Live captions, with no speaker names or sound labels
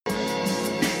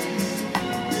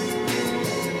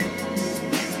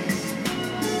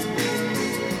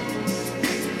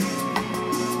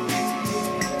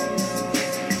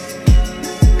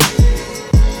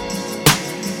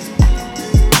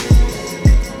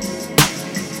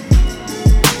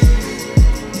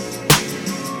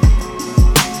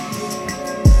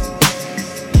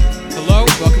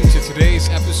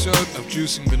of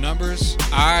Juicing the Numbers.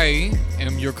 I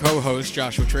am your co-host,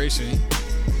 Joshua Tracy.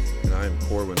 And I am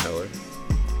Corwin Heller.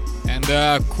 And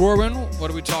Corwin,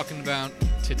 what are we talking about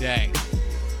today?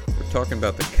 We're talking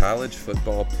about the college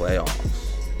football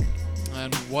playoffs.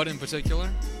 And what in particular?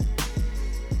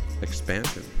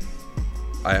 Expansion.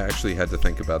 I actually had to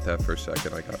think about that for a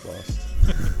second. I got lost.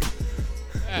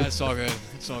 Yeah, it's all good.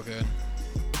 It's all good.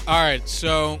 All right,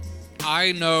 so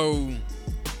I know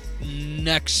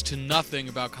next to nothing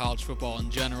about college football in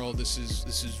general. This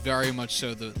is very much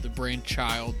so the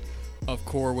brainchild of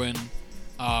Corwin.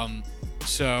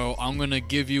 So I'm gonna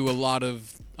give you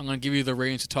the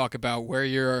reins to talk about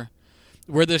where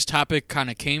this topic kind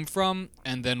of came from,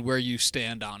 and then where you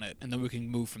stand on it, and then we can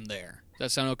move from there. Does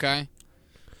that sound okay?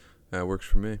 That works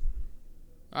for me.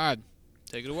 All right,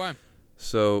 take it away.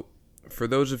 So, for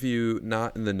those of you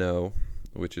not in the know,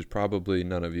 which is probably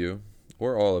none of you,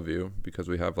 or all of you, because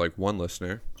we have like one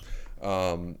listener,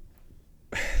 4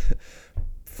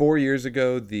 years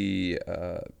ago, the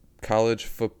College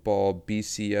Football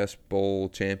BCS Bowl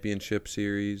Championship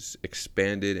Series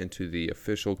expanded into the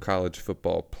official college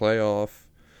football playoff,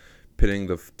 pitting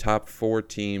the top 4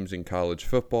 teams in college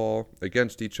football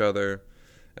against each other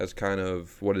as kind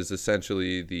of what is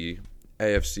essentially the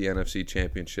AFC NFC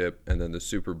Championship and then the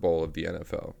Super Bowl of the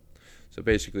NFL. So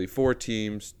basically 4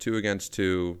 teams, 2 against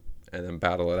 2, and then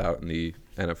battle it out in the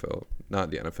NFL,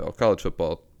 not the NFL, college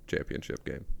football championship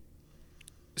game.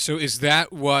 So is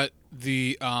that what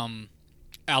the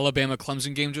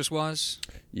Alabama-Clemson game just was?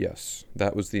 Yes,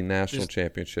 that was the national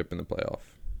championship in the playoff.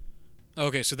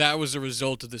 Okay, so that was the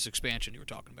result of this expansion you were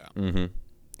talking about. Mm-hmm.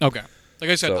 Okay. Like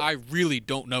I said, I really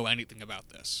don't know anything about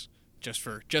this. Just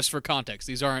for context,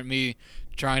 these aren't me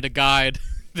trying to guide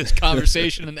this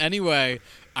conversation in any way.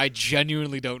 I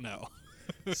genuinely don't know.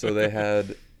 So they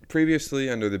had previously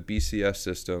under the BCS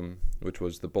system, which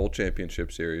was the Bowl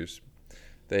Championship Series,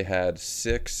 they had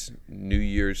 6 New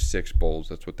Year's 6 bowls.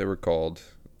 That's what they were called.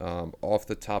 Off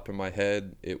the top of my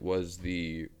head, it was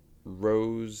the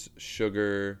Rose,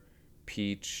 Sugar,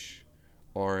 Peach,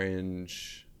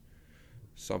 Orange,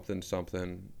 something.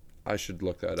 I should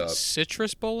look that up.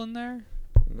 Citrus Bowl in there?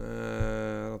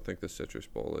 Nah, I don't think the Citrus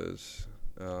Bowl is.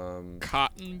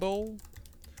 Cotton Bowl?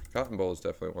 Cotton Bowl is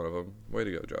definitely one of them. Way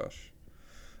to go, Josh.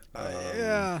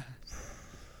 Yeah.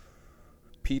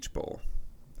 Peach Bowl.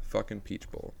 Fucking Peach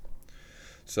Bowl.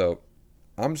 So,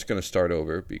 I'm just going to start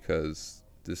over because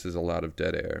this is a lot of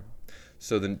dead air.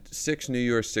 So, the 6 New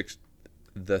Year's 6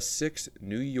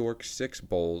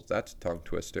 bowls, that's a tongue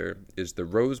twister, is the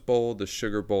Rose Bowl, the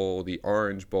Sugar Bowl, the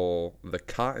Orange Bowl, the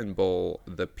Cotton Bowl,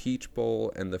 the Peach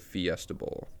Bowl, and the Fiesta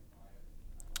Bowl.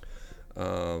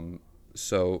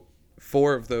 So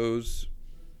 3 of those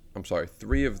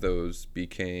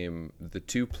became the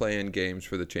 2 play-in games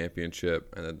for the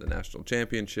championship and then the national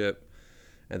championship.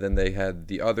 And then they had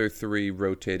the other 3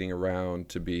 rotating around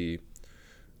to be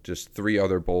just 3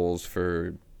 other bowls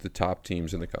for the top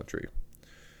teams in the country.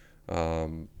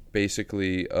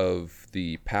 Basically, of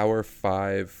the Power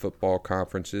 5 football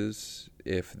conferences,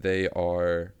 if they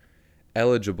are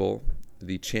eligible,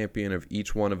 the champion of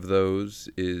each one of those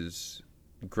is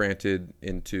granted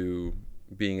into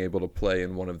being able to play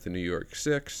in one of the New York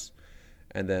 6.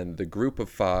 And then the group of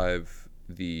 5,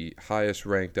 the highest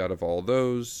ranked out of all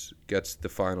those, gets the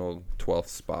final 12th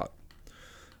spot.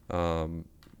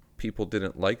 People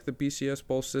didn't like the BCS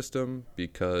Bowl system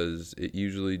because it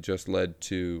usually just led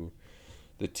to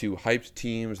the 2 hyped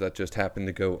teams that just happened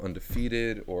to go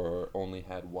undefeated or only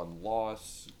had 1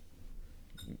 loss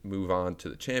move on to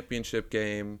the championship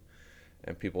game,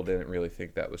 and people didn't really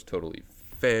think that was totally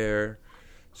fair.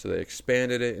 So they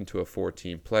expanded it into a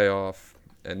 4-team playoff,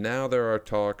 and now there are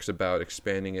talks about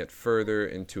expanding it further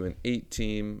into an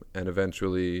 8-team and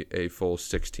eventually a full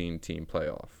 16-team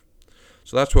playoff.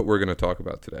 So that's what we're going to talk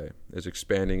about today, is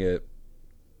expanding it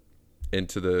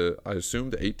into the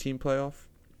 8-team playoff.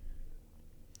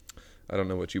 I don't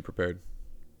know what you prepared.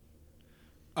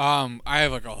 I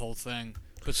have like a whole thing.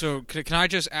 But so, can I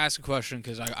just ask a question?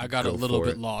 Because I got a little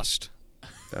bit lost.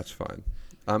 That's fine.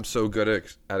 I'm so good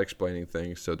at explaining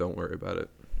things, so don't worry about it.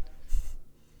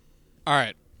 All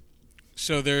right.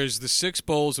 So there's the 6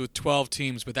 bowls with 12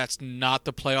 teams, but that's not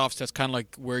the playoffs. That's kind of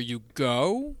like where you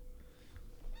go?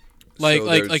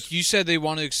 Like you said, they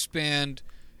want to expand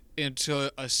into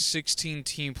a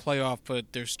 16-team playoff,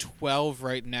 but there's 12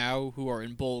 right now who are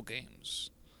in bowl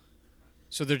games.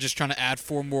 So they're just trying to add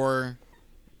 4 more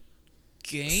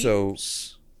games? So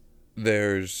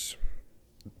there's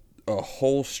a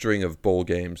whole string of bowl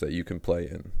games that you can play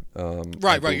in.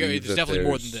 Right. It's definitely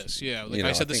more than this. Yeah, like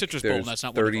I said, the Citrus Bowl, and that's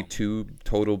not 32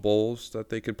 total bowls that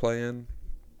they could play in.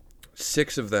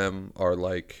 6 of them are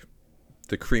like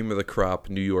the cream of the crop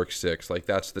New York Six. Like,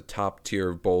 that's the top tier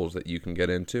of bowls that you can get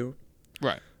into.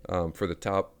 Right. For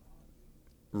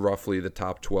roughly the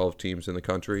top 12 teams in the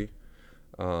country.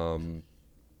 So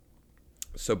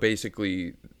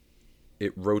basically,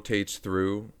 it rotates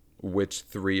through which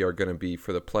 3 are going to be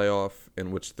for the playoff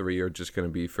and which 3 are just going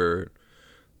to be for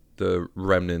the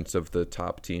remnants of the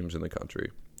top teams in the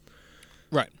country.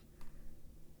 Right.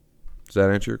 Does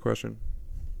that answer your question?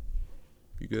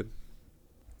 You good?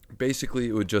 Basically,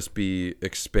 it would just be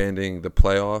expanding the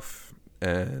playoff,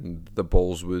 and the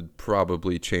bowls would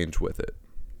probably change with it.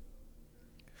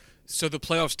 So the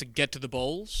playoffs to get to the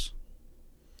bowls?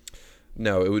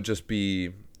 No, it would just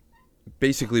be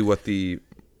basically what the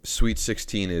Sweet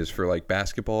 16 is for, like,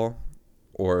 basketball,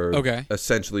 or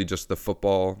essentially just the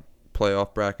football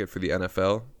playoff bracket for the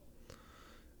NFL.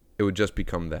 It would just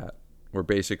become that, where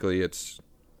basically it's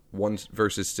 1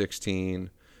 versus 16,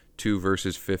 2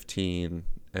 versus 15,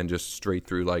 and just straight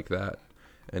through like that,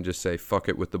 and just say fuck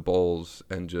it with the bowls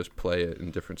and just play it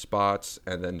in different spots,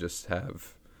 and then just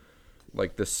have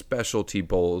like the specialty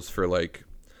bowls for like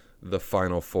the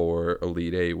Final Four,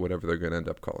 Elite Eight, whatever they're going to end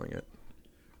up calling it.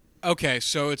 Okay,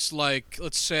 so it's like,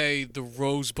 let's say the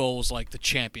Rose Bowl is like the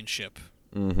championship.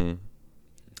 Mm-hmm.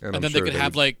 And then they could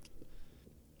have like...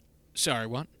 Sorry,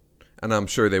 what? And I'm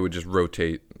sure they would just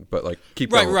rotate, but like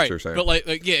keep going what you're saying. But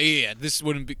like yeah. This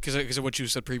wouldn't be because of what you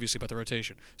said previously about the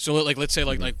rotation. So like let's say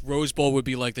like Rose Bowl would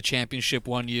be like the championship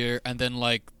one year, and then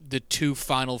like the 2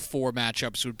 Final Four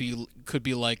matchups could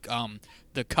be like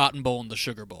the Cotton Bowl and the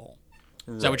Sugar Bowl.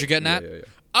 Is that what you're getting at? Yeah.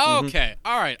 Oh, okay,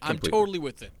 all right. I'm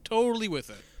Completely. Totally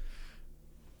with it.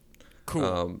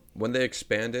 Cool. When they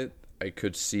expand it, I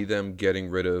could see them getting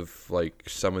rid of like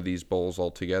some of these bowls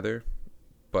altogether.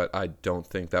 But I don't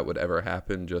think that would ever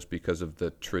happen just because of the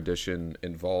tradition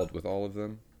involved with all of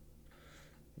them.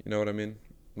 You know what I mean?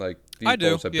 Like, these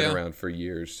bowls have been around for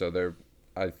years, so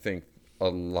I think a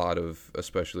lot of,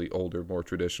 especially older, more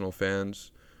traditional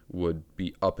fans would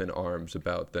be up in arms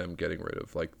about them getting rid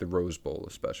of, like, the Rose Bowl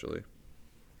especially.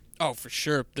 Oh, for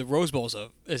sure. The Rose Bowl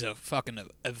is a fucking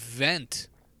event.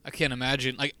 I can't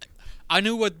imagine. Like, I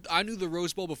knew the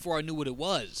Rose Bowl before I knew what it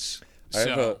was.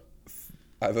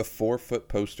 I have a 4-foot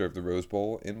poster of the Rose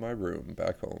Bowl in my room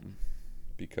back home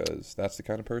because that's the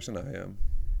kind of person I am.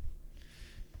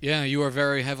 Yeah, you are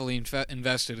very heavily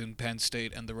invested in Penn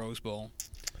State and the Rose Bowl.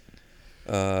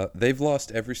 They've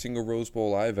lost every single Rose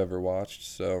Bowl I've ever watched,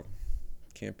 so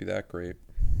can't be that great.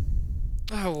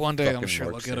 Oh, one day I'm Fucking sure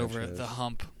Mark they'll get over Sanchez. the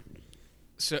hump.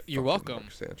 So you're welcome.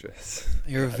 Mark Sanchez.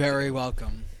 You're very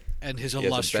welcome. And his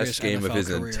illustrious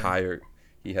NFL career.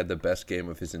 He had the best game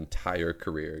of his entire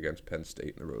career against Penn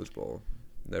State in the Rose Bowl.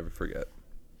 Never forget.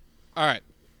 All right.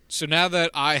 So now that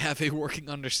I have a working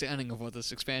understanding of what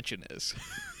this expansion is,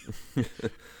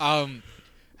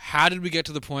 how did we get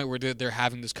to the point where they're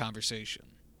having this conversation?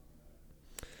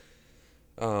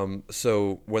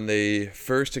 So when they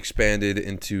first expanded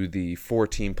into the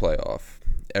 4-team playoff,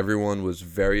 everyone was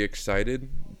very excited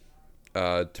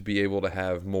to be able to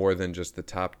have more than just the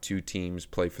top 2 teams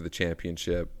play for the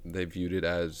championship. They viewed it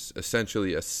as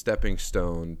essentially a stepping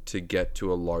stone to get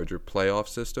to a larger playoff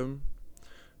system,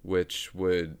 which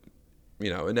would,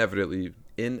 inevitably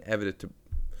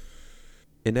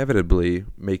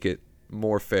make it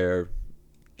more fair,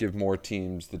 give more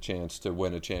teams the chance to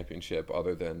win a championship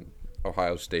other than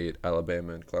Ohio State,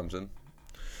 Alabama, and Clemson.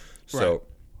 So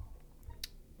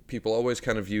people always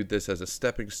kind of viewed this as a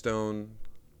stepping stone,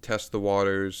 test the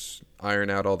waters, iron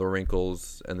out all the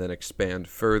wrinkles, and then expand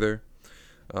further.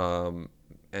 And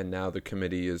now the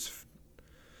committee is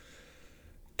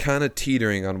kind of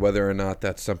teetering on whether or not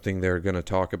that's something they're going to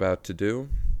talk about to do.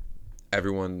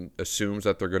 Everyone assumes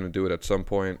that they're going to do it at some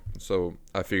point, so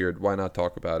I figured, why not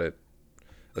talk about it?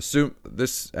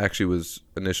 This actually was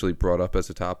initially brought up as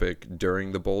a topic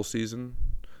during the bowl season.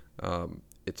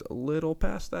 It's a little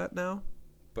past that now,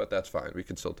 but that's fine. We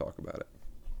can still talk about it.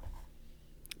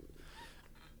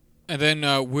 And then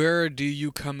where do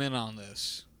you come in on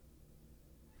this?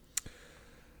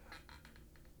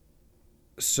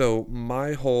 So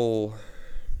my whole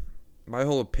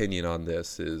opinion on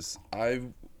this is I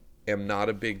am not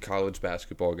a big college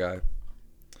basketball guy.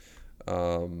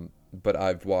 But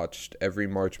I've watched every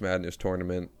March Madness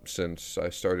tournament since I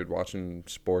started watching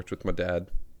sports with my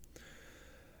dad.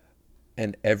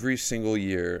 And every single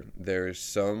year, there is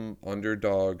some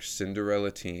underdog Cinderella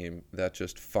team that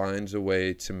just finds a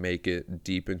way to make it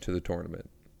deep into the tournament.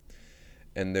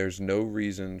 And there's no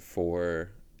reason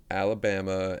for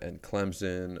Alabama and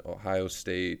Clemson, Ohio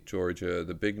State, Georgia,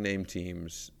 the big name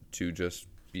teams, to just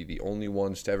be the only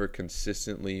ones to ever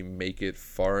consistently make it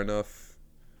far enough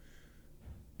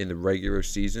in the regular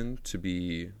season to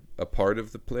be a part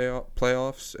of the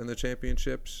playoffs and the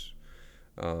championships,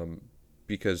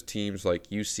 because teams like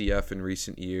UCF in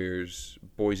recent years,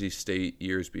 Boise State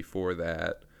years before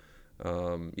that,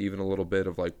 even a little bit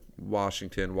of like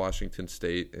Washington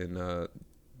State in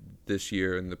this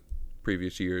year and the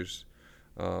previous years,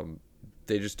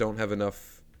 they just don't have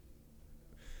enough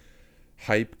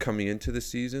hype coming into the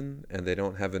season, and they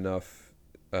don't have enough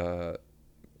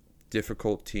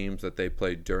difficult teams that they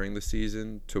play during the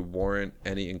season to warrant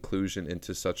any inclusion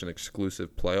into such an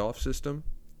exclusive playoff system.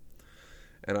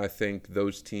 And I think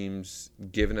those teams,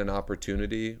 given an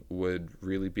opportunity, would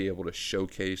really be able to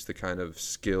showcase the kind of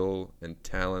skill and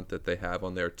talent that they have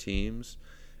on their teams.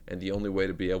 And the only way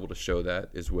to be able to show that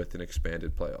is with an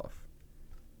expanded playoff.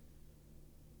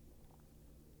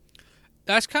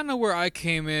 That's kind of where I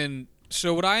came in.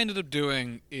 So what I ended up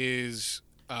doing is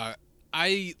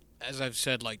as I've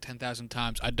said like 10,000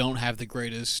 times, I don't have the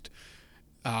greatest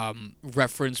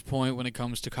reference point when it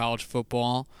comes to college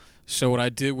football. So what I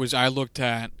did was I looked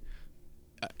at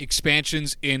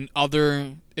expansions in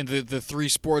the three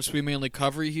sports we mainly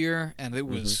cover here, and it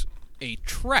was a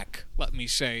trek, let me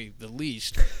say the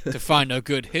least, to find a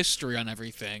good history on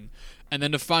everything. And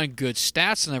then to find good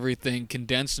stats and everything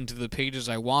condensed into the pages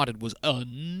I wanted was a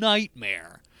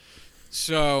nightmare.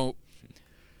 So,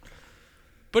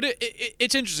 but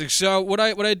it's interesting. So what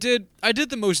I did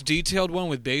the most detailed one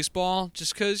with baseball,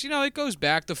 just because it goes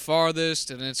back the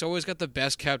farthest, and it's always got the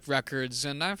best kept records,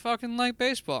 and I fucking like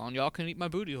baseball, and y'all can eat my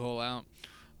booty hole out.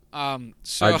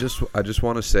 So I just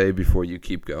want to say before you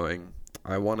keep going,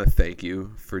 I want to thank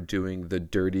you for doing the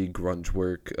dirty grunge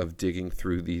work of digging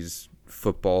through these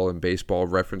football and baseball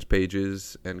reference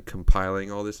pages and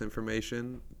compiling all this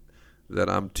information that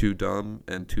I'm too dumb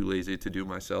and too lazy to do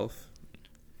myself.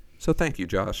 So thank you,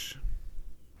 Josh.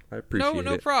 I appreciate it.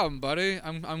 No problem, buddy.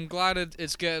 I'm glad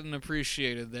it's getting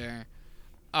appreciated there.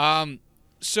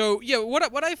 So yeah,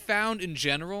 what I found in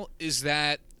general is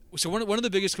that one of the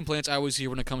biggest complaints I always hear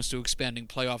when it comes to expanding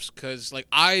playoffs, because like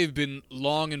I've been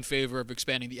long in favor of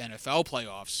expanding the NFL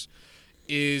playoffs,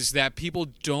 is that people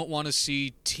don't want to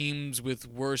see teams with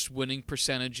worse winning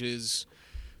percentages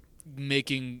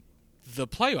making the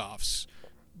playoffs.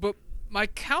 But my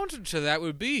counter to that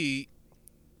would be,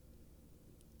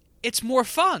 it's more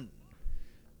fun.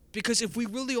 Because if we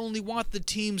really only want the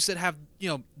teams that have,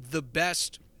 the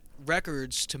best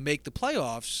records to make the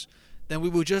playoffs, then we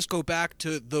would just go back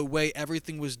to the way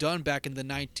everything was done back in the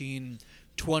 1920s,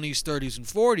 30s, and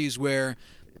 40s, where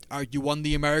you won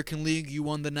the American League, you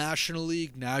won the National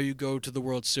League, now you go to the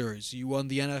World Series. You won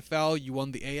the NFL, you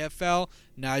won the AFL,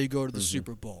 now you go to the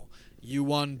Super Bowl. You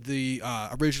won the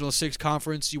Original Six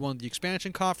Conference, you won the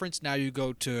Expansion Conference, now you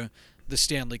go to the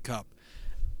Stanley Cup.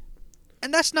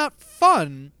 And that's not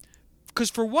fun, because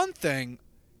for one thing,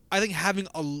 I think having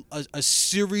a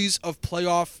series of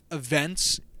playoff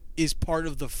events is part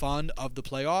of the fun of the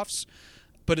playoffs.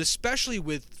 But especially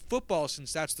with football,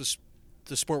 since that's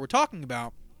the sport we're talking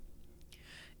about,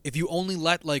 if you only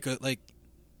let like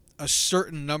a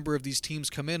certain number of these teams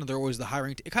come in, and they're always the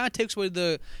hiring, it kind of takes away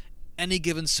the any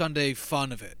given Sunday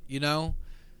fun of it, the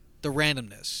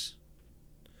randomness.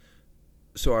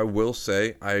 So I will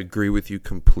say I agree with you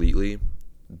completely.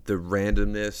 The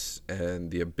randomness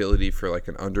and the ability for like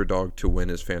an underdog to win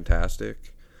is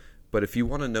fantastic. But if you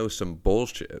want to know some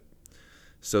bullshit,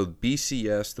 so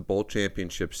BCS, the Bowl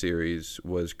Championship Series,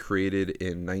 was created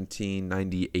in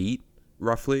 1998,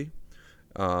 roughly,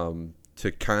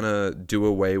 to kind of do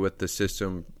away with the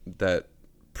system that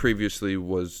previously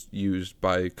was used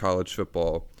by college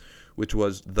football, which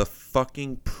was the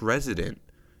fucking president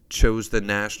chose the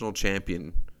national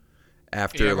champion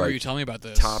after you tell me about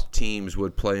this. Top teams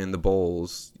would play in the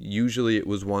bowls. Usually it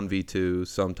was 1v2,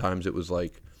 sometimes it was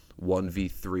like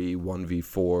 1v3,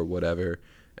 1v4, whatever.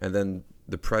 And then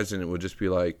the president would just be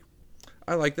like,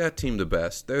 I like that team the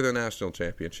best. They're the national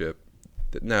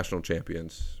national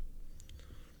champions.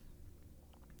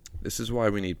 This is why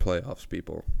we need playoffs,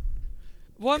 people.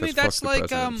 Well, I mean, that's like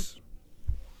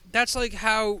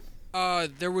how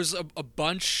there was a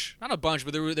bunch, not a bunch,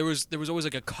 but there was always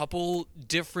like a couple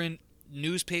different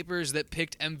newspapers that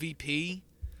picked MVP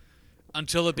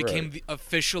until it became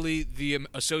officially the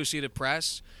Associated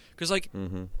Press. Because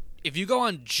if you go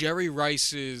on Jerry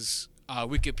Rice's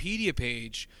Wikipedia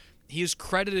page, he is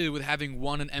credited with having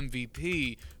won an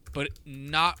MVP, but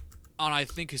not on, I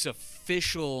think, his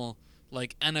official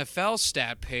like NFL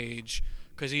stat page,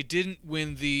 because he didn't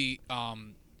win the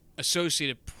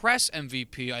Associated Press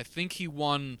MVP. I think he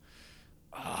won,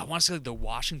 I want to say like the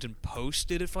Washington Post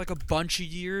did it for like a bunch of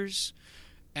years.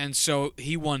 And so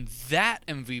he won that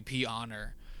MVP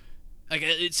honor. Like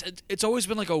it's always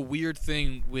been like a weird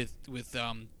thing with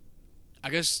I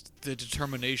guess the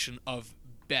determination of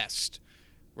best,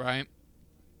 right?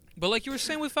 But like you were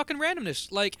saying with fucking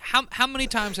randomness, like how many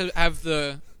times have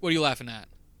the what are you laughing at?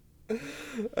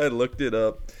 I looked it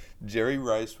up. Jerry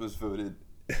Rice was voted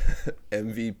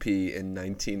MVP in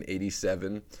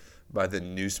 1987 by the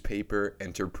Newspaper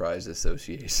Enterprise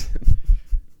Association.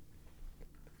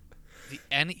 The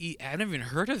NE, I haven't even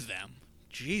heard of them.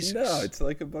 Jesus. No, it's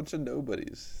like a bunch of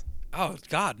nobodies. Oh,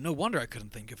 God, no wonder I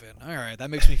couldn't think of it. All right, that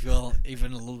makes me feel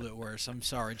even a little bit worse. I'm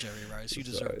sorry, Jerry Rice. You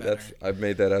deserve better. I've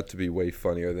made that out to be way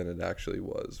funnier than it actually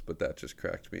was, but that just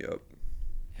cracked me up.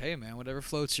 Hey, man, whatever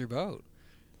floats your boat.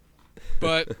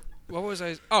 But what was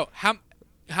I... Oh,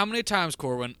 how many times,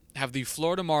 Corwin, have the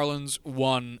Florida Marlins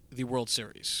won the World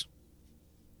Series?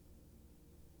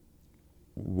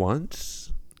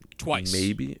 Once? Twice.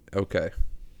 Maybe? Okay.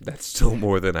 That's still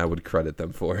more than I would credit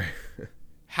them for.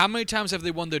 How many times have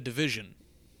they won their division?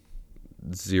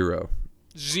 0.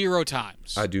 0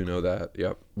 times. I do know that,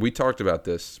 yep. We talked about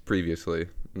this previously.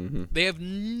 Mm-hmm. They have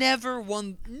never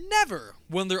won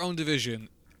their own division,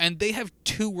 and they have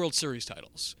 2 World Series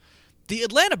titles. The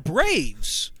Atlanta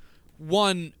Braves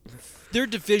won their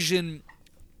division,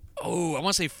 I want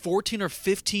to say 14 or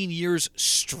 15 years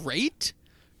straight,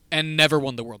 and never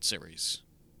won the World Series.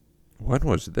 When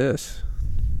was this?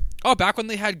 Oh, back when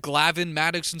they had Glavine,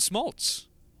 Maddox, and Smoltz.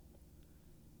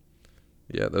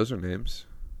 Yeah, those are names.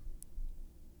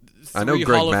 3 I know Greg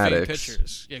Hall of Maddux. Fame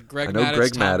pitchers. Yeah, Greg know Maddux,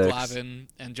 Greg Tom Maddux. Glavine,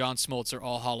 and John Smoltz are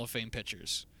all Hall of Fame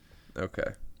pitchers.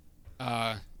 Okay.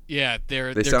 Yeah,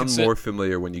 they're sound more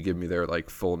familiar when you give me their like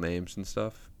full names and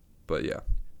stuff. But yeah.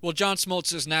 Well, John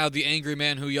Smoltz is now the angry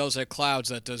man who yells at clouds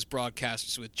that does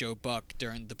broadcasts with Joe Buck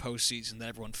during the postseason that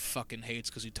everyone fucking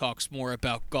hates because he talks more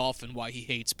about golf and why he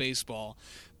hates baseball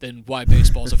than why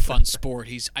baseball's a fun sport.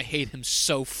 I hate him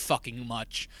so fucking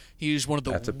much. He is one of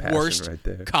the worst right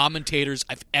there. commentators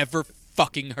I've ever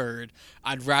fucking heard.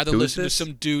 I'd rather Who is listen to this?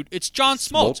 some dude. It's John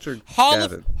Smoltz.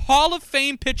 Smoltz or Hall of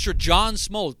Fame pitcher John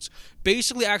Smoltz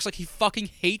basically acts like he fucking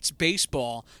hates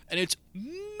baseball, and it's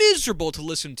miserable to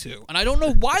listen to. And I don't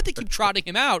know why they keep trotting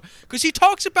him out, because he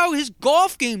talks about his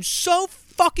golf game so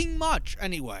fucking much.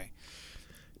 Anyway.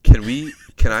 Can I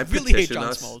Really hate petition John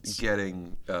us Smoltz.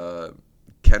 getting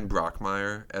Ken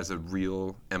Brockmeyer as a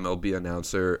real MLB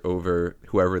announcer over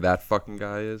whoever that fucking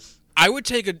guy is? I'd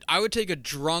take a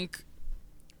drunk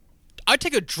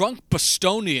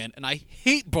Bostonian, and I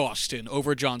hate Boston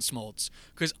over John Smoltz,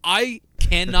 because I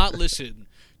cannot listen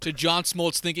to John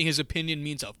Smoltz thinking his opinion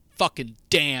means a fucking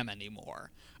damn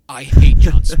anymore. I hate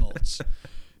John Smoltz.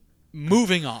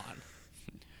 Moving on.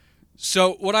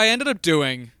 So what I ended up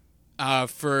doing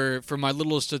for my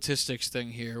little statistics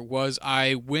thing here was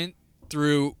I went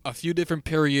through a few different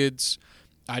periods.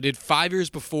 I did 5 years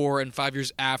before and 5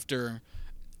 years after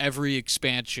every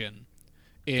expansion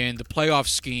in the playoff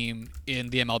scheme in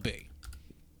the MLB.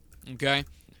 Okay?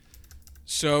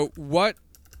 So what...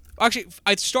 Actually,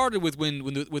 I started with when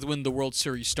the World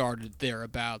Series started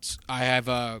thereabouts. I have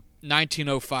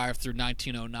 1905 through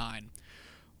 1909.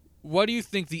 What do you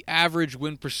think the average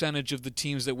win percentage of the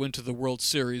teams that went to the World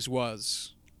Series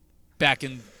was back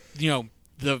in,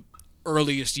 the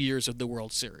earliest years of the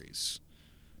World Series?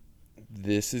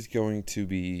 This is going to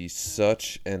be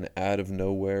such an out of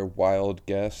nowhere wild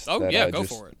guess. Oh, that yeah, I go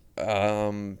just, for it.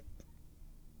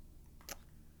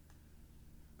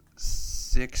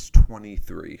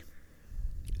 623.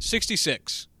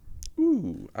 66.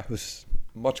 Ooh, I was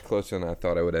much closer than I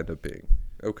thought I would end up being.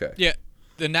 Okay. Yeah,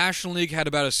 the National League had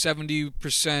about a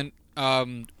 70%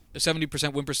 win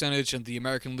percentage, and the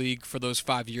American League for those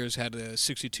 5 years had a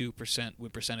 62% win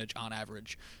percentage on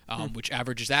average, which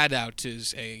averages that out to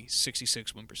a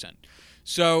 66 win percent.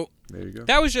 So there you go.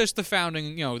 That was just the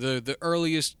founding, the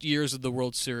earliest years of the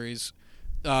World Series.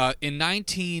 In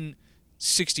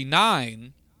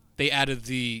 1969, they added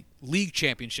the League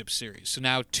Championship Series. So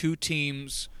now 2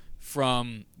 teams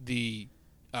from the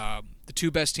 2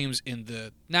 best teams in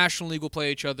the National League will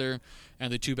play each other,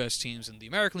 and the 2 best teams in the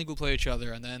American League will play each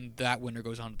other, and then that winner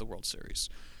goes on to the World Series.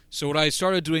 So what I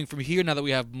started doing from here, now that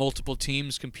we have multiple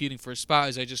teams competing for a spot,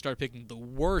 is I just started picking the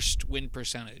worst win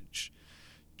percentage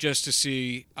just to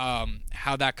see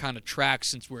how that kind of tracks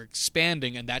since we're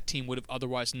expanding, and that team would have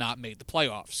otherwise not made the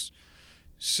playoffs.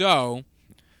 So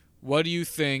what do you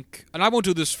think? And I won't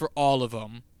do this for all of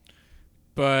them,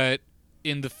 but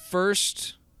in the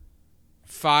first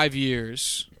 5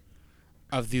 years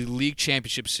of the League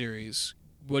Championship Series,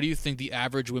 what do you think the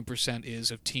average win percent is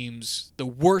of teams, the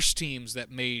worst teams that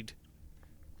made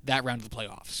that round of the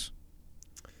playoffs?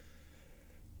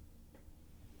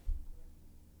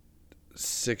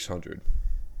 600.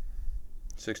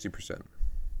 60%.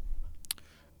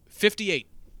 58.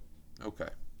 Okay.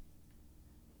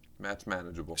 That's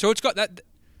manageable. So it's got that.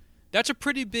 That's a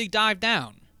pretty big dive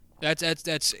down. That's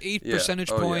 8 percentage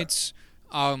points.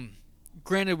 Yeah.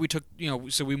 Granted, we took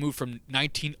so we moved from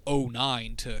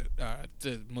 1909 to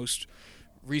the most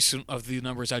recent of the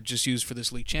numbers I just used for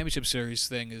this league championship series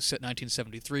thing is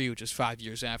 1973, which is 5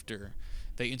 years after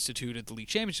they instituted the league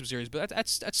championship series. But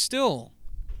that's still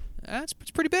it's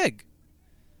pretty big.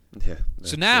 Yeah.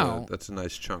 So now that's a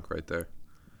nice chunk right there.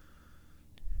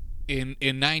 In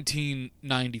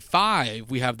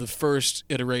 1995, we have the first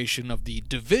iteration of the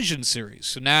division series.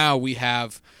 So now we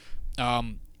have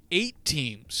 8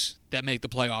 teams that make the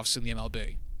playoffs in the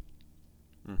MLB.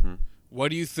 Mm-hmm. What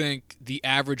do you think the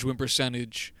average win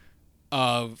percentage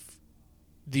of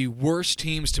the worst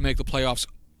teams to make the playoffs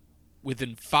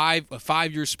within a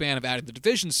 5-year span of adding the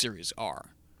division series are?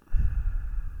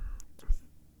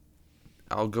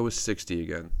 I'll go with 60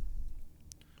 again.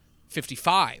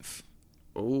 55.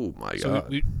 Oh, my God.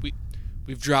 So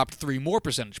we've dropped 3 more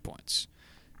percentage points.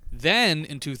 Then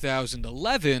in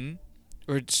 2011,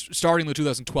 or starting the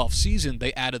 2012 season,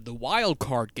 they added the wild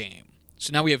card game.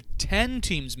 So now we have 10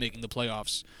 teams making the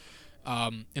playoffs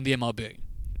in the MLB.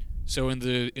 So in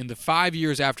the 5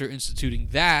 years after instituting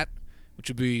that, which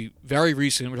would be very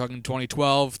recent, we're talking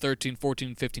 2012, 13,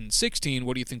 14, 15, and 16,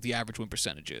 what do you think the average win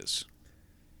percentage is?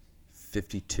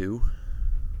 52.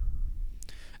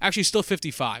 Actually, still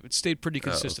 55. It stayed pretty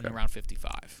consistent around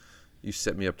 55. You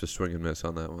set me up to swing and miss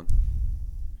on that one.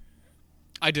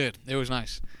 I did. It was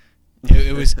nice.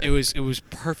 It was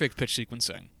perfect pitch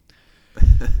sequencing.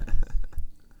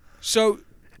 So,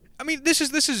 I mean, this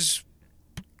is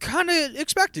kind of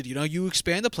expected. You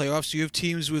expand the playoffs. You have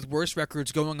teams with worse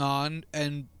records going on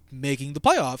and making the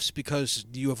playoffs because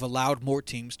you have allowed more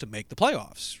teams to make the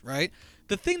playoffs, right?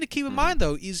 The thing to keep in mind,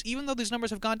 though, is even though these numbers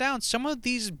have gone down, some of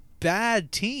these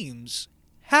bad teams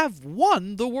have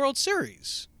won the World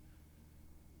Series.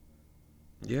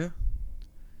 Yeah.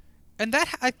 And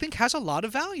that, I think, has a lot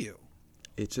of value.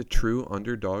 It's a true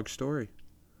underdog story.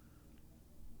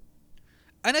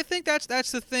 And I think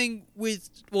that's the thing with,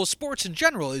 sports in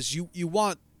general is you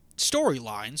want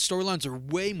storylines. Storylines are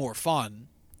way more fun.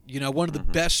 One of the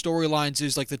best storylines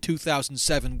is like the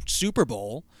 2007 Super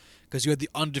Bowl because you had the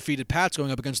undefeated Pats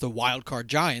going up against the wild card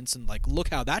Giants, and like look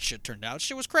how that shit turned out.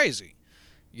 Shit was crazy.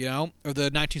 Or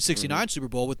the 1969 Super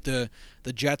Bowl with the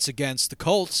Jets against the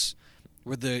Colts,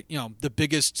 where the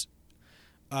biggest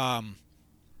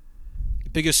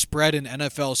spread in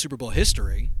NFL Super Bowl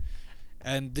history.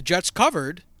 And the Jets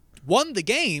covered, won the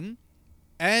game,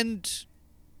 and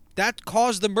that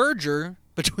caused the merger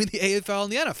between the AFL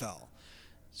and the NFL.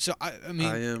 So, I mean...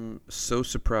 I am so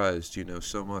surprised you know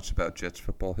so much about Jets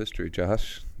football history,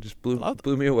 Josh. Just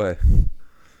blew me away.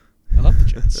 I love the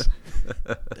Jets.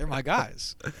 They're my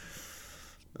guys.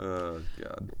 Oh,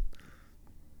 God.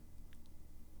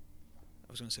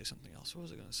 I was going to say something else. What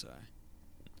was I going to say?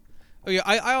 Oh, yeah,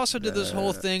 I also did this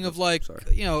whole thing of, like,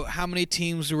 how many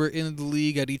teams were in the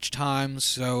league at each time.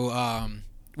 So,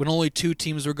 when only 2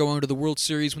 teams were going to the World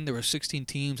Series, when there were 16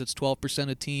 teams, it's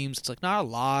 12% of teams. It's, like, not a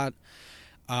lot.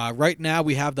 Right now,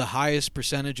 we have the highest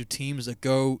percentage of teams that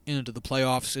go into the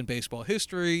playoffs in baseball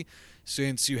history.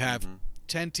 Since you have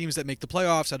 10 teams that make the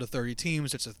playoffs out of 30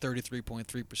 teams, it's a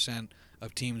 33.3%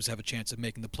 of teams have a chance of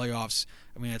making the playoffs.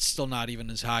 I mean, it's still not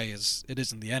even as high as it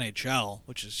is in the NHL,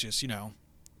 which is just,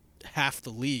 half the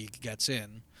league gets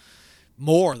in.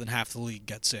 More than half the league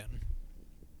gets in.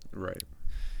 Right.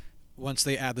 Once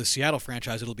they add the Seattle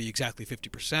franchise, it'll be exactly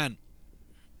 50%.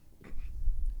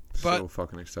 So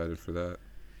fucking excited for that.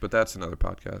 But that's another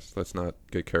podcast. Let's not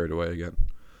get carried away again.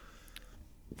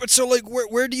 But so, like,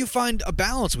 where do you find a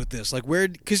balance with this? Like,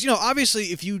 because obviously,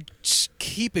 if you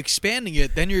keep expanding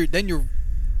it, then you're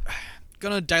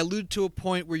gonna dilute to a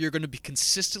point where you're gonna be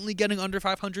consistently getting under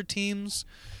 500 teams,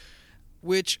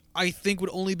 which I think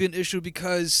would only be an issue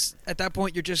because at that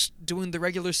point you're just doing the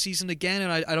regular season again,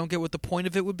 and I don't get what the point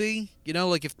of it would be.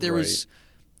 Like if there was,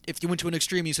 if you went to an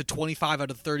extreme, you said 25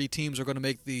 out of 30 teams are going to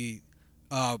make the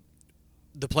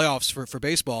playoffs for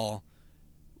baseball.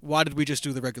 Why did we just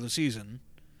do the regular season?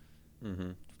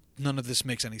 Mm-hmm. None of this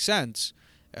makes any sense.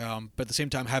 But at the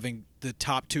same time, having the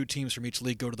top 2 teams from each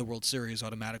league go to the World Series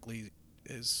automatically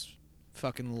is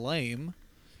fucking lame.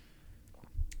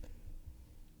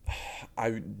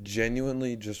 I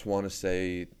genuinely just want to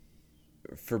say,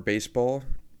 for baseball,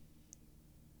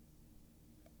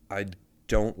 I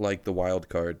don't like the wild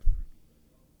card,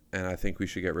 and I think we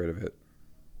should get rid of it.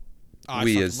 Oh, I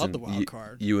fucking love the wild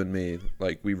card. You and me,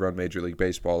 like, we run Major League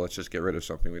Baseball. Let's just get rid of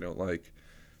something we don't like.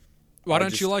 Why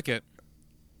don't you like it?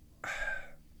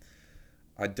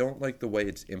 I don't like the way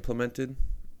it's implemented.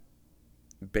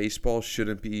 Baseball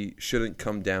shouldn't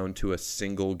come down to a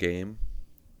single game.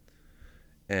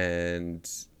 And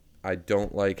I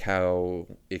don't like how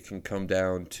it can come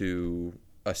down to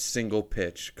a single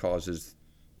pitch causes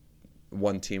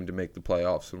one team to make the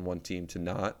playoffs and one team to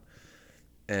not.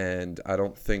 And I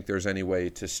don't think there's any way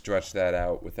to stretch that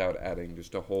out without adding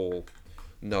just a whole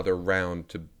another round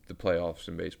to the playoffs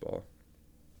in baseball.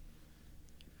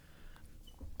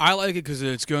 I like it because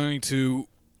it's going to,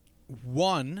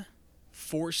 one,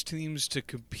 force teams to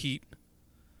compete,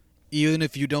 even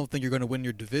if you don't think you're going to win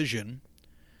your division.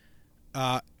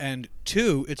 And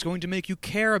two, it's going to make you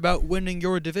care about winning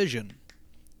your division.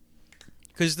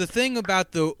 Because the thing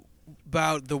about the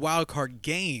wild card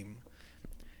game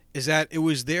is that it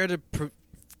was there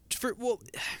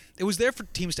it was there for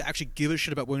teams to actually give a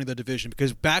shit about winning the division.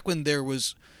 Because back when there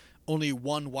was only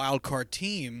one wild card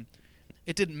team,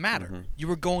 it didn't matter. Mm-hmm. You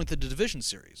were going to the division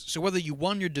series. So whether you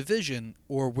won your division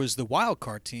or was the wild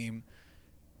card team,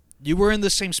 you were in the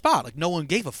same spot. Like, no one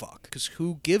gave a fuck. Because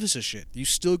who gives a shit? You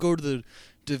still go to the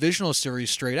divisional series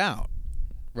straight out,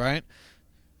 right?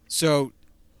 So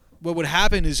what would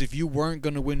happen is if you weren't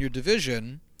going to win your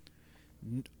division,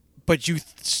 but you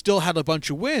still had a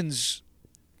bunch of wins,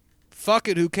 fuck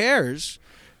it, who cares?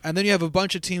 And then you have a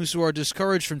bunch of teams who are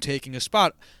discouraged from taking a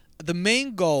spot. The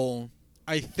main goal,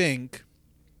 I think,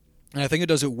 and I think it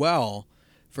does it well,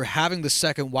 for having the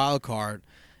second wild card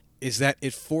is that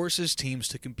it forces teams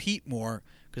to compete more,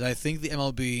 because I think the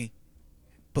MLB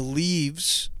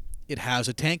believes it has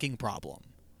a tanking problem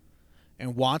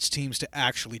and wants teams to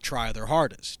actually try their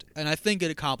hardest. And I think it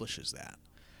accomplishes that.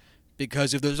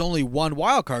 Because if there's only one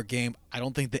wild card game, I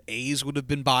don't think the A's would have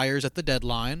been buyers at the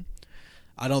deadline.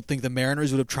 I don't think the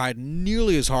Mariners would have tried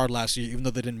nearly as hard last year, even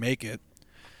though they didn't make it.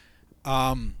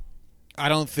 I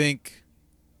don't think...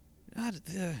 I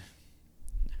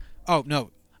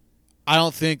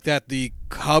don't think that the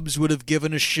Cubs would have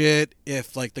given a shit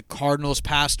if, like, the Cardinals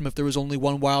passed them if there was only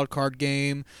one wild card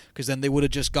game, because then they would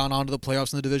have just gone on to the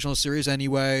playoffs in the divisional series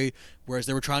anyway, whereas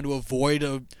they were trying to avoid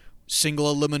a single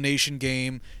elimination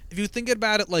game. If you think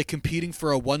about it like competing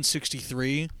for a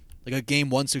 163, like a game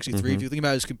 163, if you think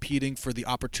about it as competing for the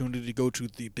opportunity to go to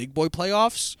the big boy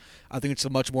playoffs, I think it's a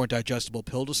much more digestible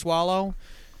pill to swallow.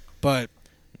 But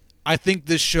I think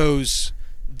this shows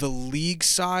the league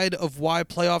side of why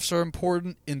playoffs are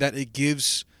important, in that it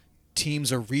gives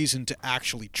teams a reason to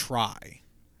actually try.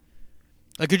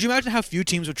 Like, could you imagine how few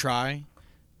teams would try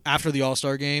after the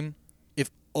All-Star game if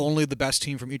only the best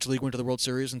team from each league went to the World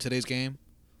Series in today's game?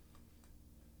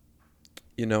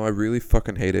 You know, I really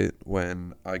fucking hate it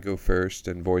when I go first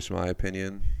and voice my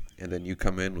opinion, and then you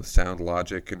come in with sound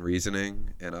logic and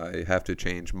reasoning, and I have to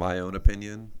change my own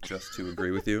opinion just to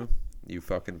agree with you. You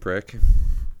fucking prick.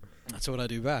 That's what I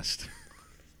do best.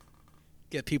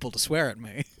 Get people to swear at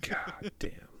me. God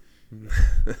damn.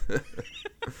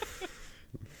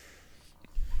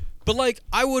 But, like,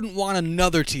 I wouldn't want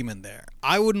another team in there.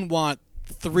 I wouldn't want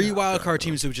three wildcard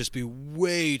teams. It would just be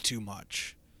way too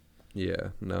much. Yeah,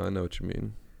 no, I know what you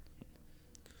mean.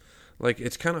 Like,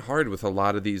 it's kind of hard with a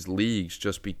lot of these leagues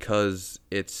just because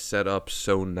it's set up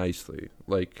so nicely.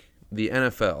 Like, the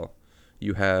NFL,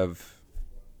 you have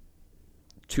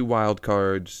 2 wild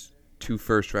cards, 2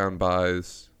 first-round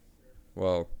buys.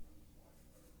 Well,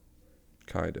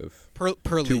 kind of. Per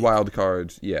 2 league. wild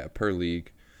cards, yeah, per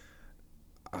league.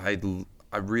 I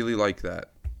really like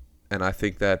that. And I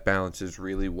think that balances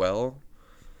really well.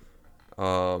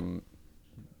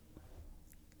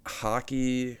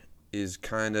 Hockey is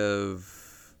kind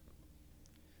of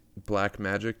black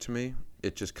magic to me.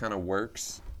 It just kind of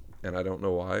works, and I don't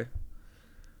know why.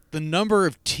 The number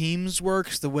of teams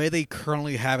works. The way they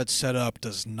currently have it set up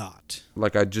does not.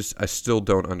 Like, I still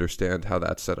don't understand how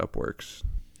that setup works.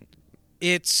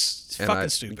 It's fucking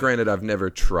stupid. Granted, I've never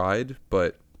tried,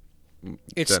 but who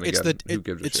gives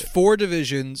a shit? 4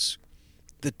 divisions.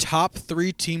 The top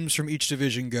 3 teams from each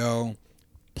division go,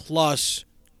 plus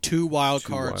 2 wild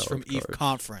cards from each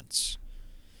conference.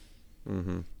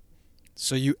 Mm-hmm.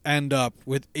 So you end up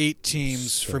with 8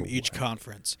 teams from each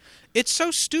conference. It's so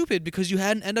stupid because you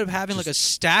hadn't ended up having like a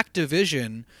stacked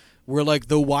division where like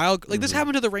the wild... Like this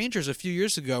happened to the Rangers a few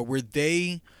years ago where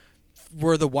they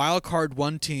were the wild card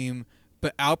 1 team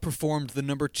but outperformed the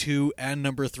number 2 and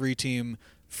number 3 team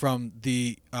from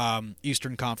the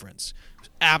Eastern Conference.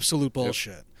 Absolute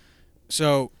bullshit. Yep.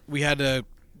 So we had to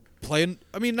play...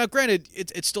 I mean, now granted,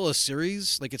 it's still a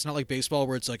series. Like, it's not like baseball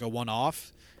where it's like a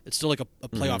one-off. It's still like a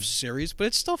playoff series, but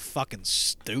it's still fucking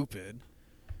stupid.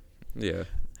 Yeah.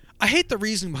 I hate the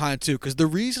reasoning behind it, too, because the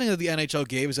reasoning that the NHL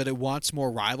gave is that it wants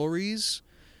more rivalries.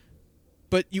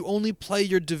 but you only play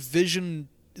your division,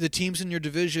 the teams in your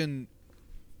division,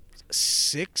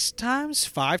 5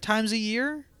 times a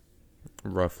year?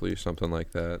 Roughly, something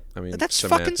like that. I mean, That's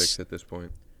semantics at this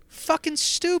point. Fucking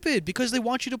stupid, because they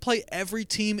want you to play every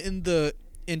team in the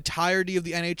entirety of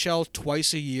the NHL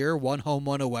twice a year, one home,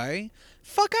 one away.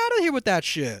 Fuck out of here with that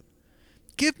shit.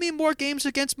 Give me more games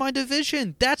against my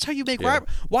division. That's how you make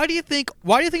Why do you think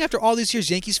after all these years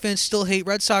Yankees fans still hate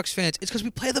Red Sox fans? It's because we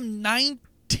play them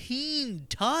 19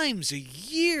 times a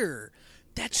year.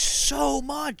 That's so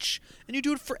much. And you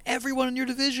do it for everyone in your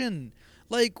division.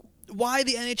 Like, why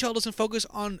the NHL doesn't focus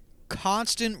on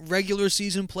constant regular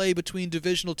season play between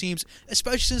divisional teams,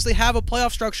 especially since they have a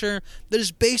playoff structure that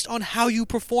is based on how you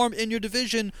perform in your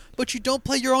division, but you don't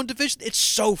play your own division. It's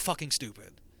so fucking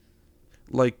stupid.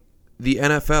 Like the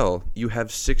NFL, you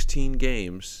have 16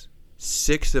 games.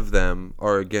 6 of them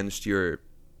are against your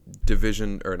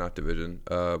division, or not division.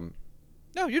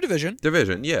 No, your division.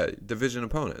 Division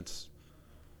opponents.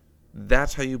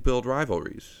 That's how you build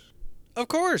rivalries. Of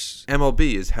course.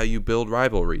 MLB is how you build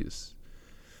rivalries.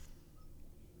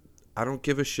 I don't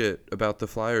give a shit about the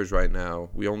Flyers right now.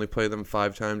 We only play them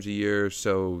 5 times a year,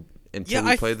 so until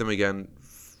we play them again,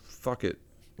 fuck it.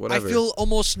 Whatever. I feel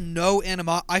almost no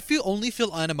only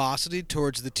feel animosity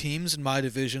towards the teams in my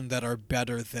division that are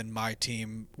better than my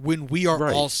team when we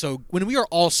are also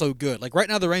good. Like right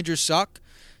now the Rangers suck,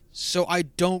 so I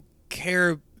don't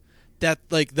care that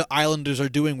like the Islanders are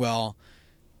doing well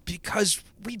because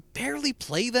we barely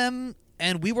play them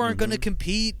and we weren't going to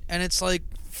compete, and it's like,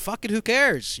 fuck it, who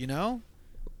cares, you know?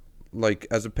 Like,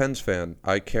 as a Pens fan,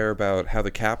 I care about how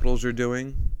the Capitals are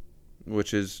doing,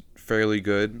 which is fairly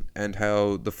good, and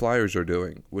how the Flyers are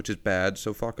doing, which is bad,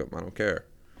 so fuck them. I don't care.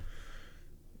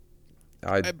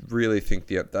 I really think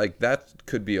that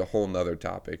could be a whole nother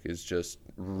topic, is just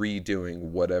redoing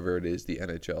whatever it is the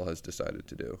NHL has decided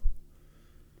to do.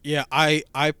 Yeah,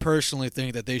 I personally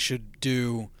think that they should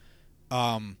do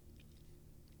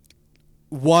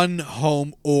one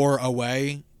home or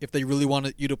away if they really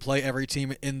wanted you to play every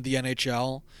team in the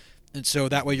NHL. And so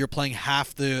that way you're playing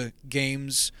half the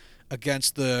games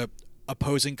against the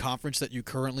opposing conference that you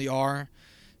currently are.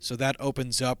 So that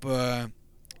opens up 8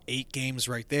 games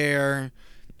right there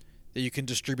that you can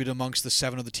distribute amongst the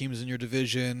 7 of the teams in your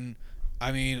division.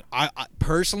 I mean, I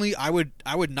personally, I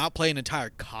would not play an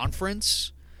entire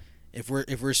conference if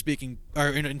we're speaking, or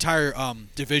an entire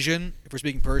division if we're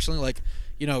speaking personally. Like,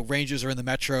 you know, Rangers are in the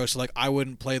Metro, so like I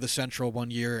wouldn't play the Central one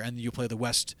year and you play the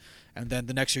West, and then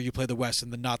the next year you play the West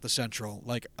and then not the Central.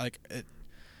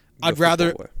 I'd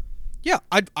rather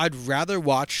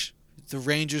watch the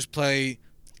Rangers play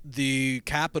the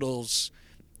Capitals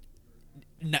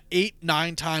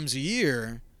 8-9 times a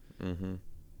year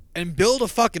and build a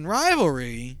fucking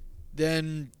rivalry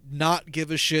than not give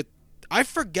a shit. I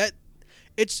forget.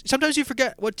 Sometimes you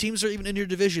forget what teams are even in your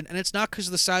division, and it's not because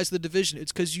of the size of the division.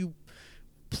 It's because you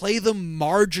play them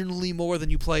marginally more than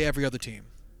you play every other team.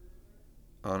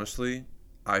 Honestly,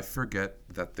 I forget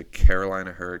that the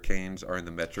Carolina Hurricanes are in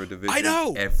the Metro Division. I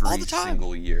know, every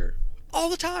single year. All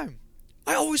the time.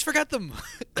 I always forget them.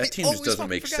 That team just doesn't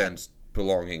make sense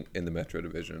belonging in the Metro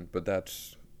Division, but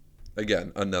that's,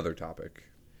 again, another topic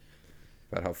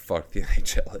about how fucked the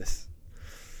NHL is.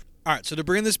 All right, so to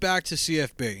bring this back to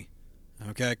CFB,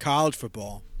 okay, college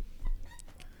football.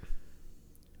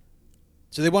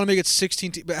 So they want to make it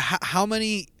 16 teams. But how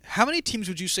many teams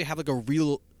would you say have like a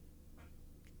real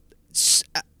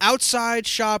outside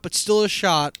shot, but still a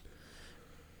shot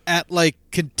at like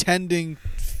contending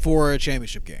for a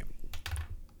championship game?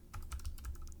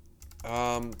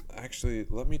 Actually,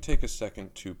 let me take a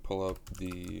second to pull up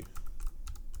the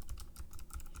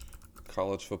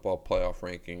college football playoff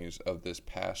rankings of this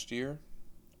past year,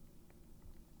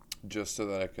 just so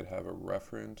that I could have a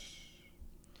reference.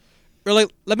 Really,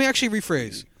 let me actually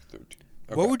rephrase. 13.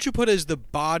 Okay. What would you put as the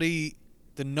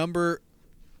number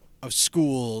of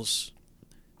schools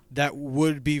that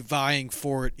would be vying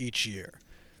for it each year?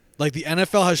 Like the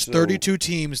NFL has 32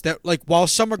 teams that, like, while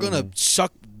some are going to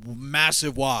suck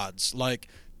massive wads, like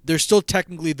there's still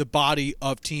technically the body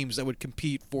of teams that would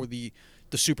compete for the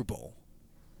Super Bowl.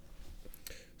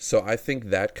 So I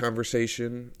think that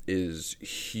conversation is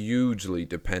hugely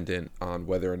dependent on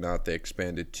whether or not they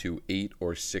expanded to 8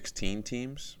 or 16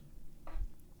 teams.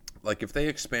 Like if they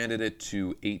expanded it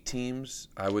to 8 teams,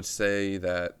 I would say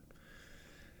that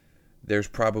there's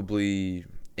probably,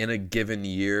 in a given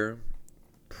year,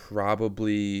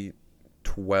 probably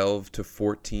 12 to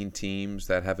 14 teams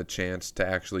that have a chance to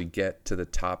actually get to the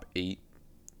top 8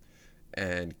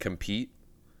 and compete,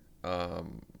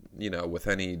 with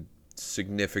any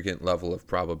significant level of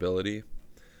probability.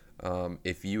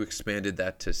 If you expanded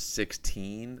that to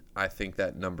 16, I think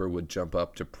that number would jump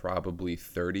up to probably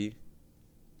 30,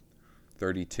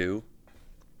 32.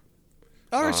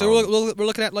 All right, so we're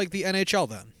looking at like the NHL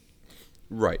then.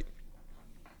 Right.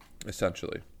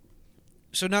 Essentially.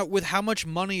 So now, with how much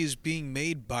money is being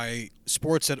made by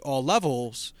sports at all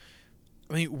levels,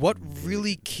 I mean, what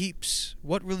really keeps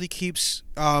the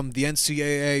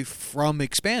NCAA from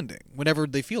expanding whenever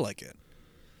they feel like it?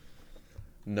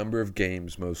 Number of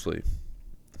games mostly.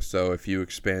 So if you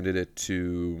expanded it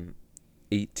to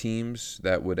 8 teams,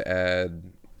 that would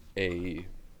add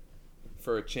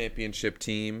for a championship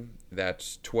team,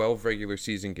 that's 12 regular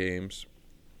season games,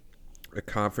 a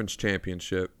conference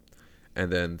championship,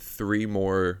 and then 3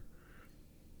 more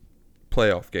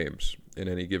playoff games in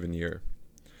any given year.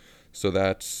 So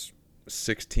that's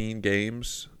 16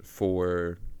 games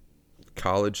for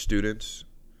college students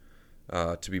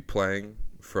to be playing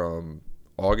from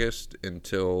August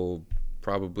until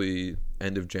probably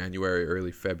end of January,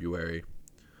 early February.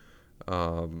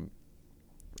 And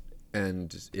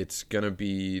it's going to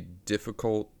be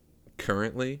difficult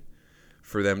currently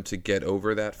for them to get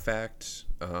over that fact,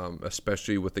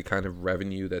 especially with the kind of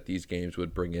revenue that these games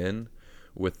would bring in,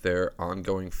 with their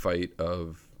ongoing fight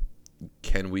of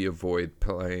can we avoid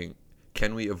paying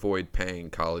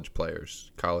college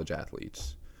players, college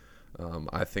athletes.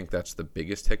 I think that's the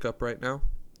biggest hiccup right now.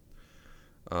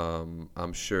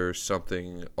 I'm sure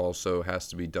something also has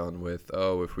to be done with,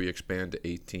 if we expand to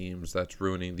 8 teams, that's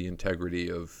ruining the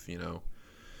integrity of,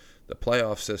 the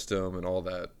playoff system and all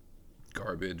that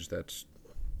garbage. That's,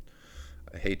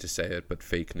 I hate to say it, but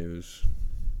fake news.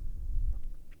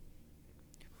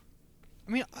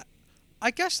 I mean,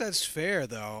 I guess that's fair,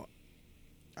 though.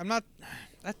 I'm not...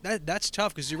 That's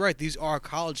tough, because you're right. These are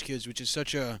college kids, which is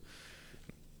such a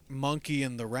monkey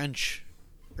in the wrench.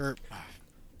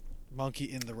 Monkey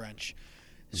in the wrench.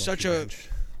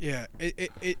 Yeah,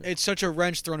 it's such a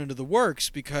wrench thrown into the works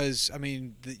because, I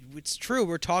mean, it's true.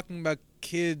 We're talking about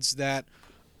kids that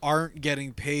aren't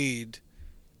getting paid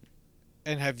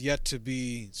and have yet to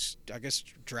be, I guess,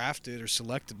 drafted or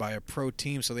selected by a pro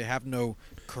team, so they have no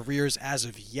careers as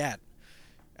of yet,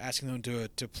 asking them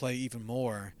to play even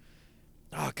more.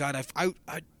 Oh, God,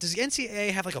 does the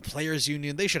NCAA have, like, a players'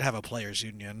 union? They should have a players'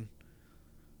 union.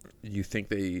 You think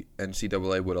the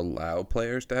NCAA would allow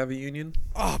players to have a union?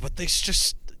 Oh, but they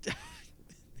just...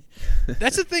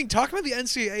 That's the thing. Talking about the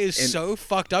NCAA is so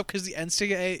fucked up because the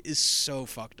NCAA is so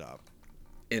fucked up.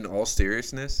 In all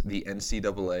seriousness, the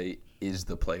NCAA is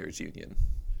the players' union.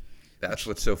 That's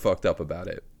what's so fucked up about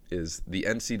it, is the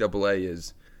NCAA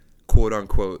is,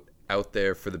 quote-unquote, out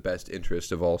there for the best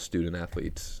interest of all student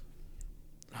athletes.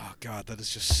 Oh, God, that is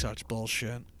just such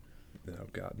bullshit. Oh,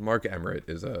 God. Mark Emmert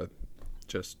is a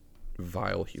just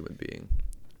vile human being.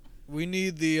 We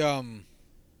need the...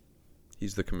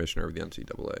 He's the commissioner of the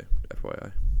NCAA,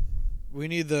 FYI. We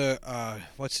need the...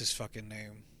 what's his fucking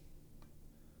name?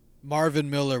 Marvin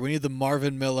Miller. We need the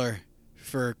Marvin Miller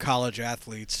for college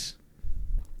athletes.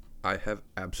 I have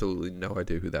absolutely no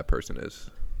idea who that person is.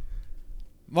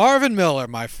 Marvin Miller,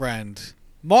 my friend.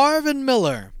 Marvin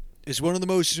Miller is one of the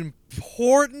most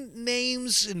important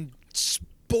names in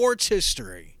sports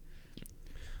history.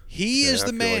 He is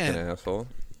the man. Like an asshole.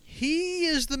 He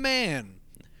is the man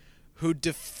who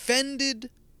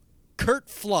defended Curt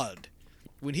Flood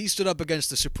when he stood up against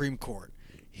the Supreme Court.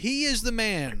 He is the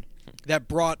man that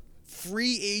brought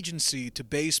free agency to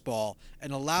baseball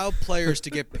and allowed players to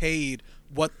get paid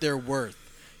what they're worth.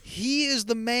 He is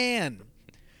the man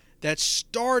that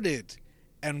started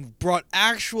and brought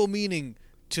actual meaning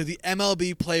to the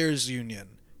MLB Players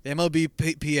Union, the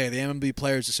MLBPA, the MLB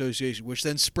Players Association, which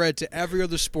then spread to every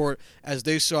other sport as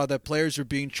they saw that players were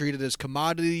being treated as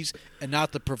commodities and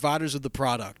not the providers of the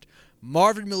product.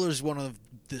 Marvin Miller is one of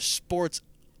the sports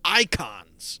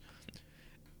icons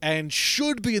and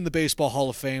should be in the Baseball Hall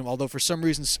of Fame, although for some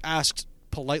reason asked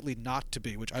politely not to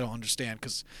be, which I don't understand.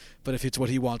 But if it's what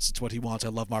he wants, it's what he wants. I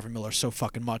love Marvin Miller so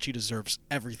fucking much. He deserves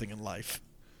everything in life.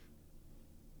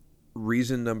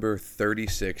 Reason number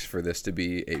 36 for this to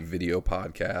be a video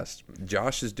podcast.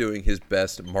 Josh is doing his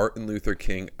best Martin Luther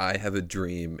King I Have a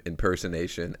Dream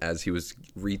impersonation as he was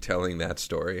retelling that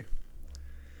story.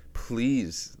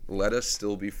 Please let us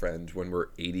still be friends when we're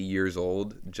 80 years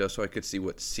old, just so I could see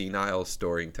what senile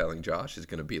storytelling Josh is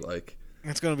going to be like.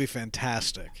 It's going to be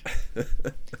fantastic.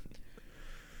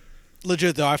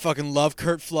 Legit, though, I fucking love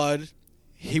Curt Flood.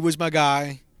 He was my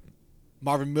guy.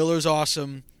 Marvin Miller's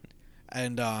awesome.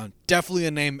 And definitely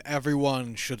a name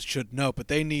everyone should know. But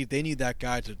they need that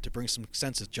guy to bring some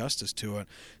sense of justice to it.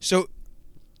 So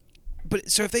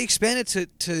if they expand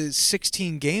it to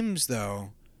 16 games,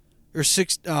 though, or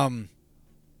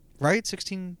right?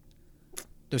 16.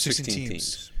 No, 16 16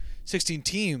 teams. 16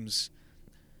 teams.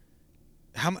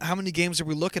 How many games are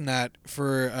we looking at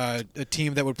for a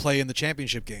team that would play in the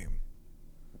championship game?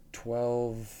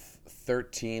 12,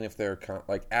 13 if they're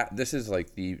this is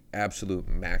like the absolute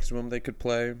maximum they could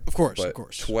play. Of course, but of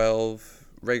course. 12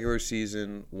 regular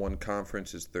season, one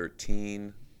conference is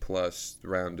 13 plus the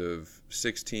round of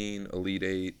 16, Elite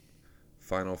 8,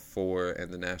 Final Four,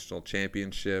 and the national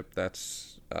championship.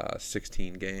 That's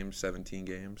 16 games, 17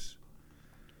 games.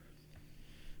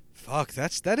 Fuck,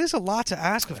 that is a lot to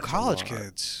ask of college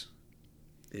kids.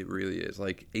 It really is.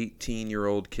 Like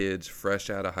 18-year-old kids fresh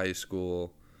out of high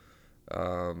school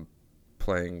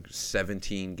playing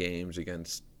 17 games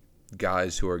against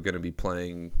guys who are going to be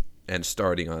playing and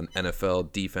starting on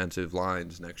NFL defensive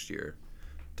lines next year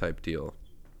type deal.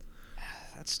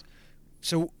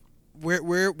 So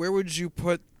where would you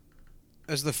put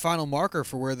as the final marker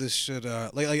for where this should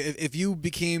like if you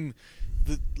became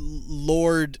the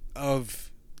lord of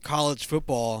college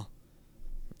football,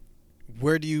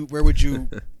 where would you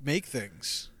make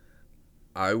things?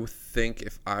 I would think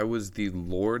if I was the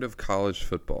lord of college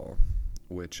football,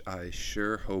 which I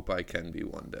sure hope I can be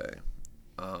one day,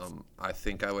 I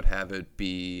think I would have it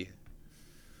be.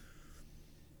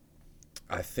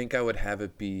 I'm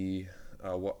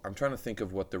trying to think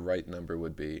of what the right number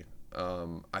would be.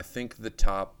 I think the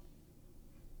top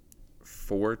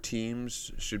 4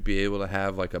 teams should be able to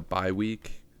have like a bye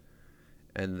week.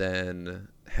 And then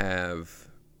have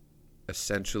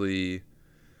essentially,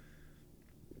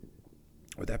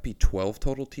 would that be 12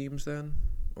 total teams then?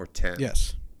 Or 10?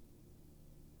 Yes.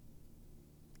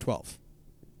 12.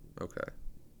 Okay.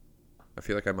 I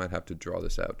feel like I might have to draw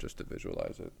this out just to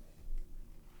visualize it.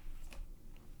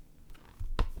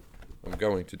 I'm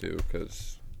going to do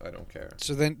because I don't care.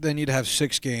 So then you'd have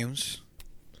 6 games.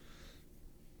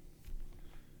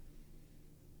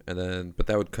 And then, but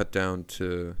that would cut down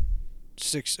to...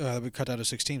 we cut out of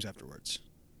 6 teams afterwards.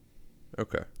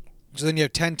 Okay. So then you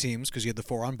have 10 teams because you had the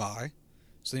 4 on bye.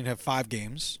 So then you have 5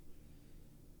 games.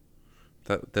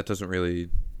 That doesn't really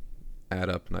add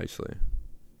up nicely.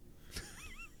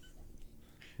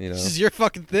 You know? This is your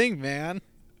fucking thing, man.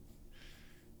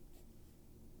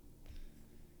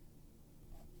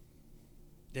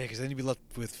 Yeah, because then you'd be left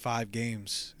with 5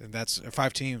 games, and that's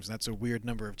 5 teams, and that's a weird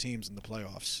number of teams in the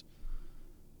playoffs.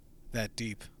 That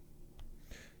deep.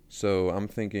 So I'm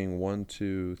thinking 1,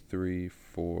 2, 3,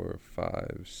 4,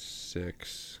 5,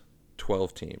 6,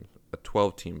 12 team. A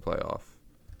 12-team playoff.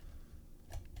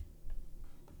 I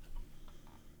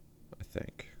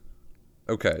think.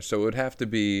 Okay, so it would have to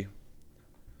be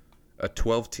a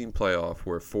 12-team playoff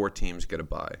where 4 teams get a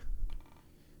bye.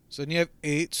 So then you have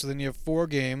 8, so then you have 4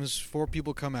 games, 4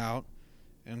 people come out,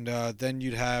 and then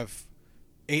you'd have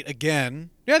 8 again.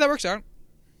 Yeah, that works out.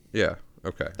 Yeah,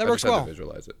 okay. That works well. I just had to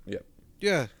visualize it. Yep.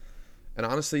 Yeah. And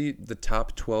honestly, the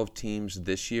top 12 teams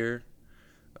this year,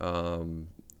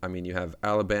 I mean, you have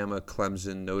Alabama,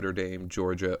 Clemson, Notre Dame,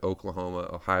 Georgia, Oklahoma,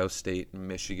 Ohio State,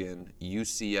 Michigan,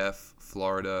 UCF,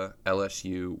 Florida,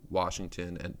 LSU,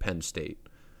 Washington, and Penn State.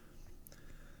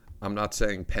 I'm not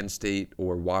saying Penn State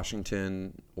or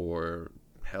Washington or,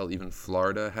 hell, even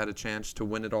Florida had a chance to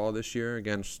win it all this year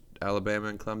against Alabama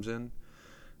and Clemson,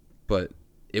 but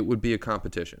it would be a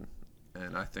competition,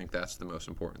 and I think that's the most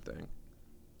important thing.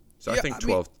 So yeah, I think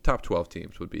top 12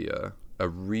 teams would be a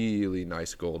really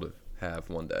nice goal to have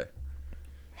one day.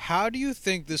 How do you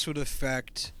think this would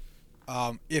affect,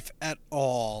 if at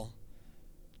all,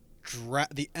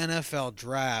 the NFL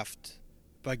draft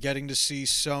by getting to see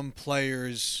some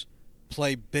players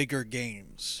play bigger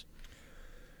games?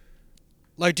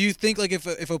 Like, do you think like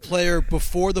if a player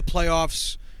before the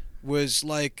playoffs was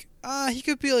like, he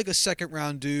could be like a second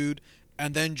round dude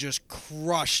and then just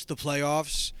crush the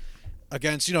playoffs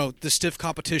against, you know, the stiff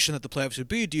competition that the playoffs would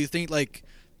be, do you think like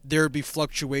there would be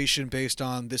fluctuation based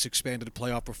on this expanded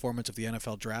playoff performance of the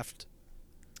NFL draft?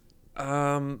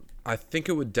 I think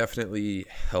it would definitely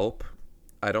help.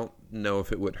 I don't know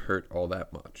if it would hurt all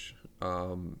that much.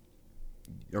 I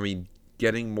mean,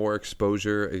 getting more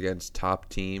exposure against top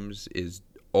teams is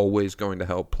always going to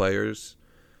help players.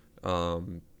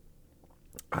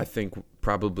 I think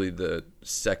probably the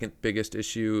second biggest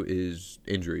issue is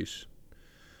injuries.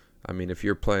 I mean, if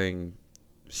you're playing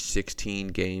 16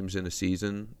 games in a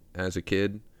season as a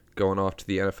kid, going off to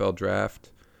the NFL draft,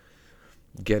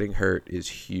 getting hurt is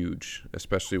huge,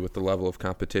 especially with the level of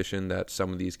competition that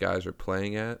some of these guys are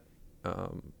playing at.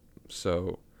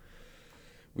 So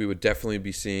we would definitely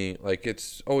be seeing, like,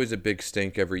 it's always a big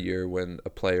stink every year when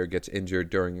a player gets injured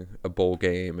during a bowl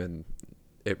game and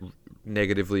it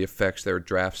negatively affects their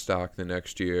draft stock the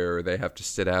next year, or they have to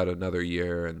sit out another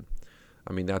year. And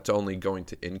I mean, that's only going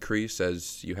to increase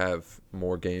as you have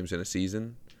more games in a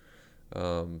season.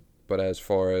 But as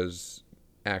far as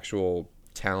actual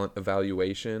talent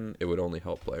evaluation, it would only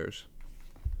help players.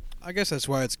 I guess that's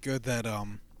why it's good that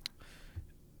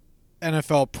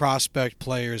NFL prospect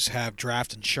players have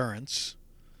draft insurance.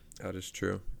 That is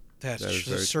true. That is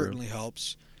very certainly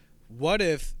helps. What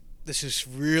if this is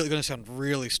really going to sound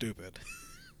really stupid?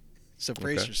 So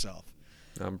brace yourself.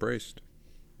 I'm braced.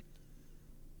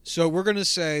 So we're going to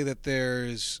say that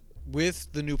there's, with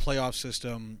the new playoff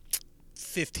system,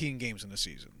 15 games in a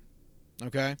season.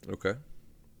 Okay? Okay.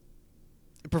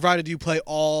 Provided you play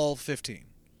all 15.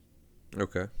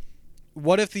 Okay.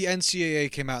 What if the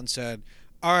NCAA came out and said,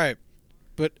 all right,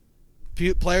 but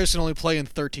players can only play in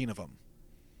 13 of them.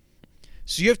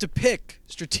 So you have to pick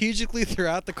strategically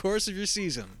throughout the course of your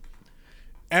season.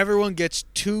 Everyone gets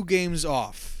 2 games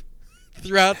off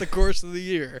throughout the course of the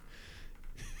year.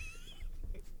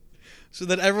 So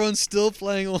that everyone's still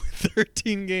playing only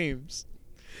 13 games.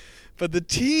 But the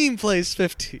team plays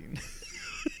 15.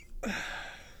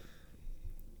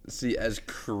 See, as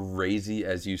crazy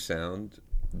as you sound,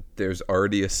 there's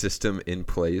already a system in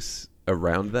place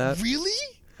around that.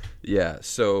 Really? Yeah,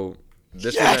 so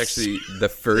this Yes! was actually the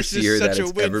first This is year that such a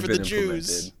it's win ever for been the implemented.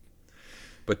 Jews.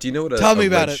 But do you know what Tell me a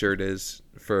about red it. shirt is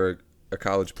for a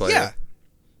college player? Yeah.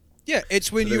 Yeah,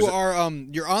 it's when So you there's are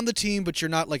you're on the team, but you're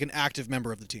not like an active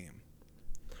member of the team.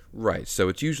 Right, so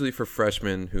it's usually for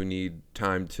freshmen who need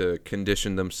time to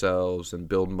condition themselves and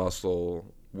build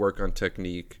muscle, work on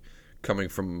technique, coming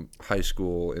from high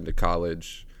school into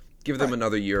college. Give them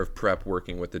another year of prep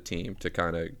working with the team to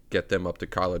kind of get them up to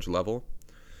college level.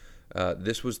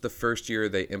 This was the first year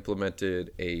they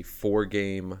implemented a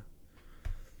 4-game,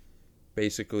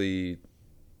 basically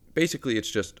it's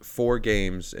just 4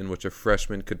 games in which a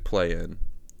freshman could play in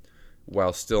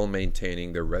while still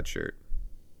maintaining their red shirt.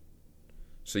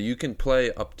 So you can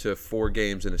play up to 4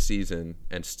 games in a season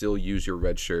and still use your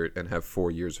red shirt and have 4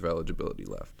 years of eligibility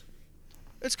left.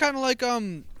 It's kind of like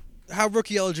how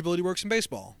rookie eligibility works in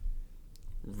baseball.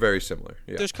 Very similar,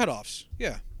 yeah. There's cutoffs.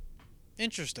 Yeah.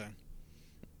 Interesting.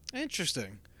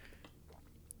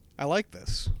 I like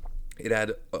this. It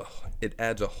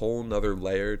adds a whole nother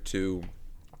layer to,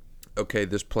 okay,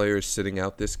 this player is sitting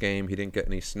out this game. He didn't get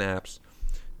any snaps.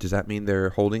 Does that mean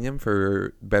they're holding him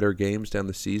for better games down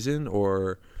the season?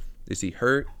 Or is he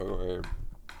hurt? Or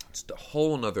it's a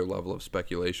whole nother level of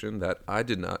speculation that I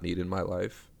did not need in my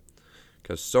life,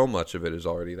 because so much of it is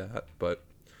already that. But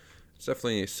it's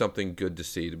definitely something good to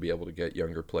see, to be able to get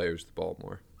younger players the ball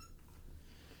more.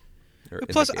 Or in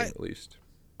Plus, the game, at least.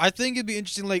 I think it'd be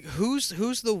interesting, like, who's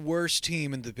the worst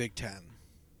team in the Big Ten?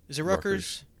 Is it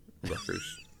Rutgers?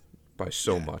 Rutgers. By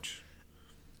so much.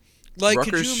 Like,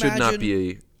 Rutgers could you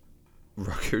imagine...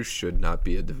 Rutgers should not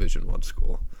be a Division I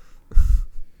school.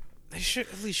 They should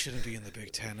at least shouldn't be in the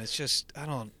Big Ten. It's just, I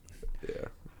don't... Yeah,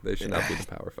 they should not be the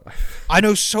Power 5. I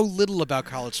know so little about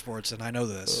college sports, and I know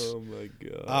this. Oh, my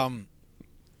God.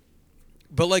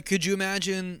 But, like, could you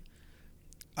imagine...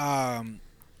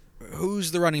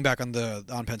 who's the running back on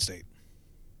Penn State?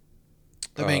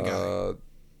 The main guy.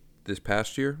 This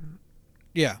past year?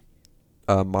 Yeah.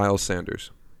 Miles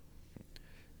Sanders.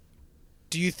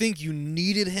 Do you think you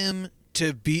needed him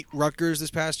to beat Rutgers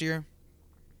this past year?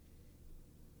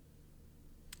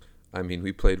 I mean,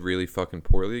 we played really fucking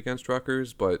poorly against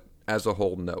Rutgers, but as a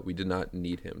whole, no, we did not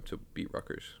need him to beat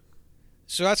Rutgers.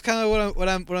 So that's kind of what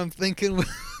I'm thinking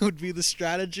would be the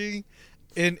strategy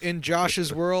in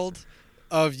Josh's world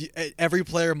of every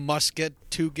player must get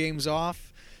 2 games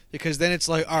off, because then it's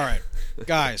like, all right,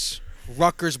 guys,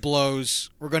 Rutgers blows.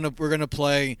 We're gonna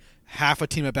play half a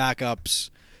team of backups,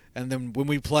 and then when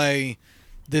we play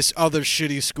this other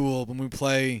shitty school, when we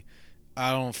play,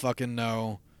 I don't fucking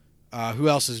know, who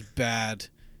else is bad?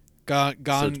 So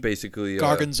it's basically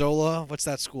Gargonzola. What's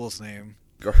that school's name?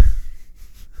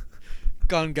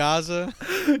 Gongaza,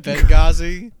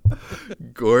 Benghazi.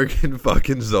 Gorgon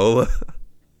fucking Zola.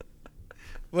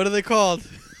 What are they called?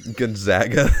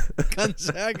 Gonzaga.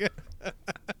 Gonzaga.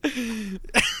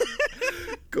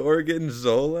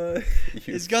 Gorgonzola?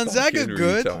 Is Gonzaga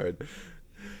good? Retard.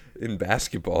 In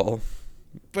basketball.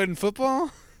 But in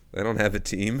football? They don't have a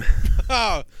team.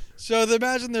 Oh, so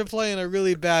imagine they're playing a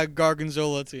really bad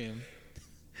Gargonzola team.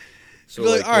 So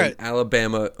like, like all right.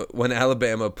 when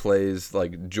Alabama plays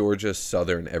like Georgia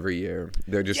Southern every year,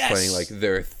 they're just Yes. playing like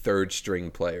their third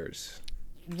string players.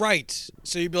 Right.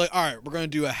 So you'd be like, all right, we're going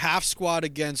to do a half squad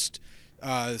against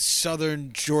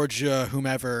Southern Georgia,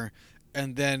 whomever,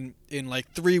 and then in like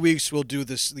 3 weeks we'll do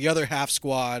the other half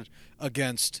squad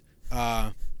against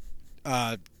Gargonzola.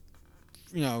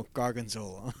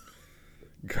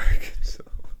 Gargonzola.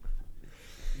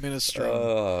 Minestrone.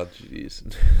 Oh,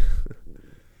 jeez.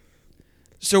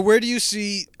 So where do you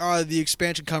see the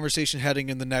expansion conversation heading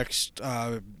in the next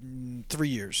 3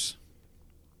 years?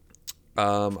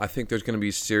 I think there's going to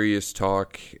be serious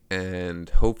talk and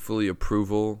hopefully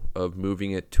approval of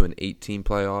moving it to an 8-team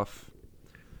playoff.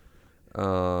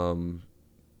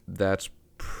 That's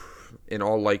in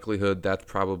all likelihood, that's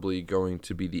probably going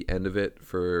to be the end of it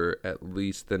for at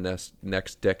least the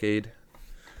next decade,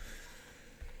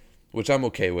 which I'm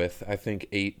okay with. I think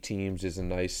 8 teams is a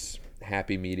nice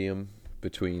happy medium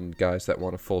between guys that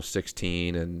want a full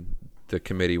 16 and the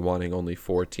committee wanting only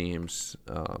 4 teams.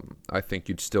 I think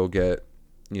you'd still get,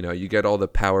 you get all the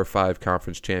Power 5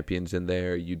 conference champions in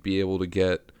there. You'd be able to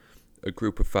get a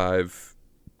group of 5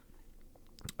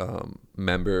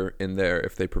 member in there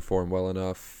if they perform well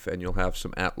enough, and you'll have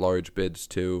some at-large bids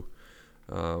too.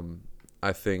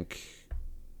 I think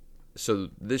so.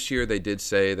 This year they did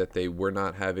say that they were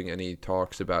not having any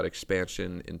talks about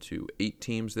expansion into 8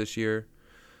 teams this year.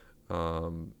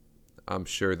 I'm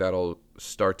sure that'll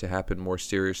start to happen more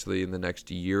seriously in the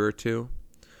next year or two,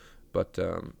 but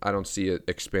I don't see it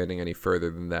expanding any further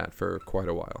than that for quite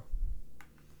a while.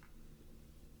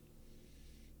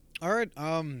 All right.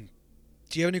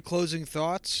 Do you have any closing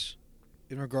thoughts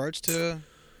in regards to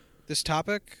this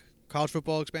topic, college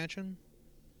football expansion?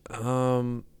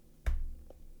 I'd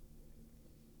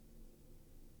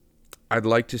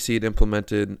like to see it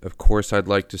implemented. Of course, I'd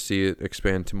like to see it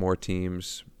expand to more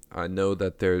teams. I know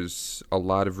that there's a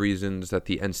lot of reasons that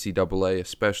the NCAA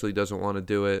especially doesn't want to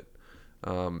do it.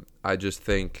 I just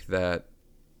think that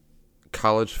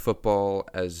college football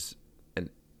as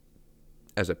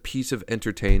a piece of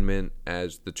entertainment,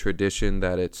 as the tradition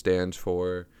that it stands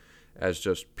for, as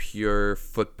just pure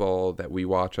football that we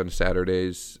watch on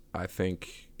Saturdays, I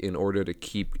think in order to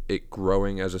keep it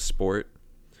growing as a sport,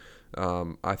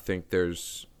 I think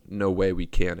there's no way we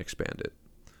can expand it.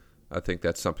 I think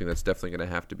that's something that's definitely going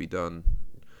to have to be done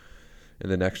in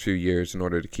the next few years in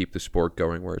order to keep the sport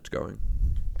going where it's going.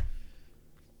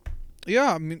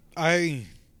 Yeah, I mean,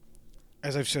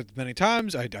 as I've said many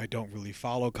times, I don't really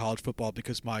follow college football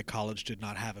because my college did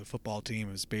not have a football team.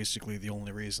 Is basically the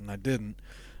only reason I didn't.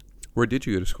 Where did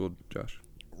you go to school, Josh?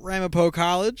 Ramapo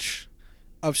College,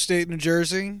 upstate New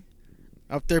Jersey,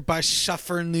 up there by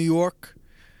Suffern, New York.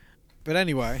 But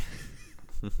anyway,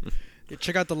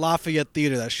 check out the Lafayette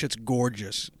Theater. That shit's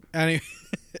gorgeous. Anyway.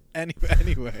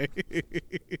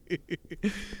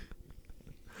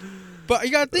 But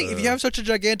you got to think, if you have such a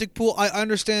gigantic pool, I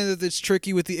understand that it's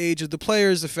tricky with the age of the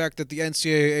players, the fact that the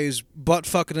NCAA is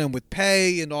butt-fucking them with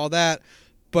pay and all that.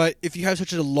 But if you have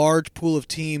such a large pool of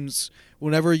teams,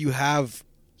 whenever you have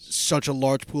such a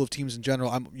large pool of teams in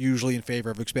general, I'm usually in favor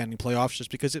of expanding playoffs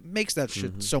just because it makes that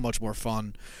shit so much more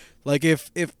fun. Like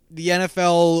if the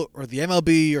NFL or the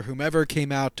MLB or whomever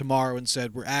came out tomorrow and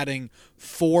said we're adding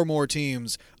 4 more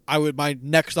teams, my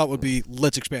next thought would be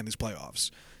let's expand these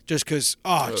playoffs. Just because,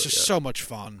 it's just so much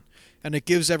fun. And it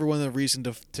gives everyone a reason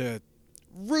to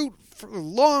root for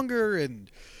longer and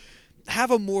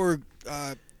have a more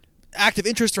active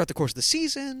interest throughout the course of the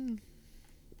season.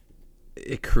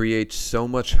 It creates so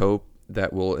much hope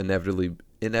that will inevitably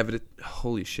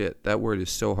holy shit, that word is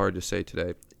so hard to say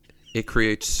today. It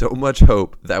creates so much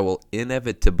hope that will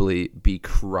inevitably be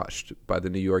crushed by the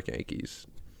New York Yankees.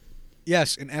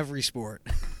 Yes, in every sport.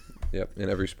 Yep, in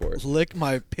every sport. Lick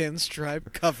my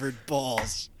pinstripe-covered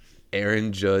balls.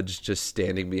 Aaron Judge just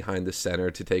standing behind the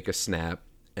center to take a snap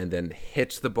and then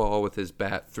hits the ball with his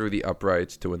bat through the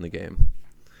uprights to win the game.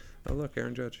 Oh, look,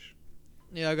 Aaron Judge.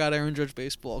 Yeah, I got Aaron Judge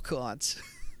baseball cards.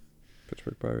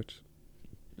 Pittsburgh Pirates.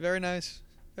 Very nice.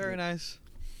 Very nice.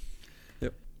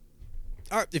 Yep.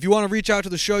 All right, if you want to reach out to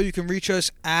the show, you can reach us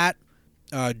at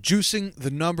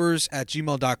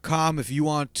juicingthenumbers@gmail.com. If you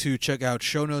want to check out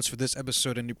show notes for this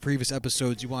episode and the previous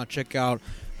episodes, you want to check out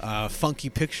a funky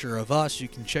picture of us, you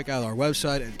can check out our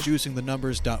website at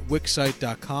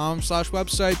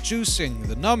juicingthenumbers.wixsite.com/website,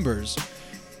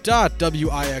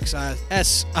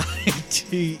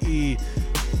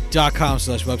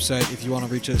 juicingthenumbers.wixsite.com/website. If you want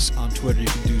to reach us on Twitter, you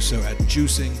can do so at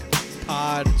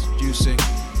juicingpod. It's juicing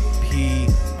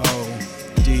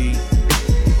POD.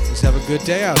 Just have a good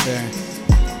day out there.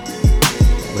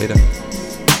 Later.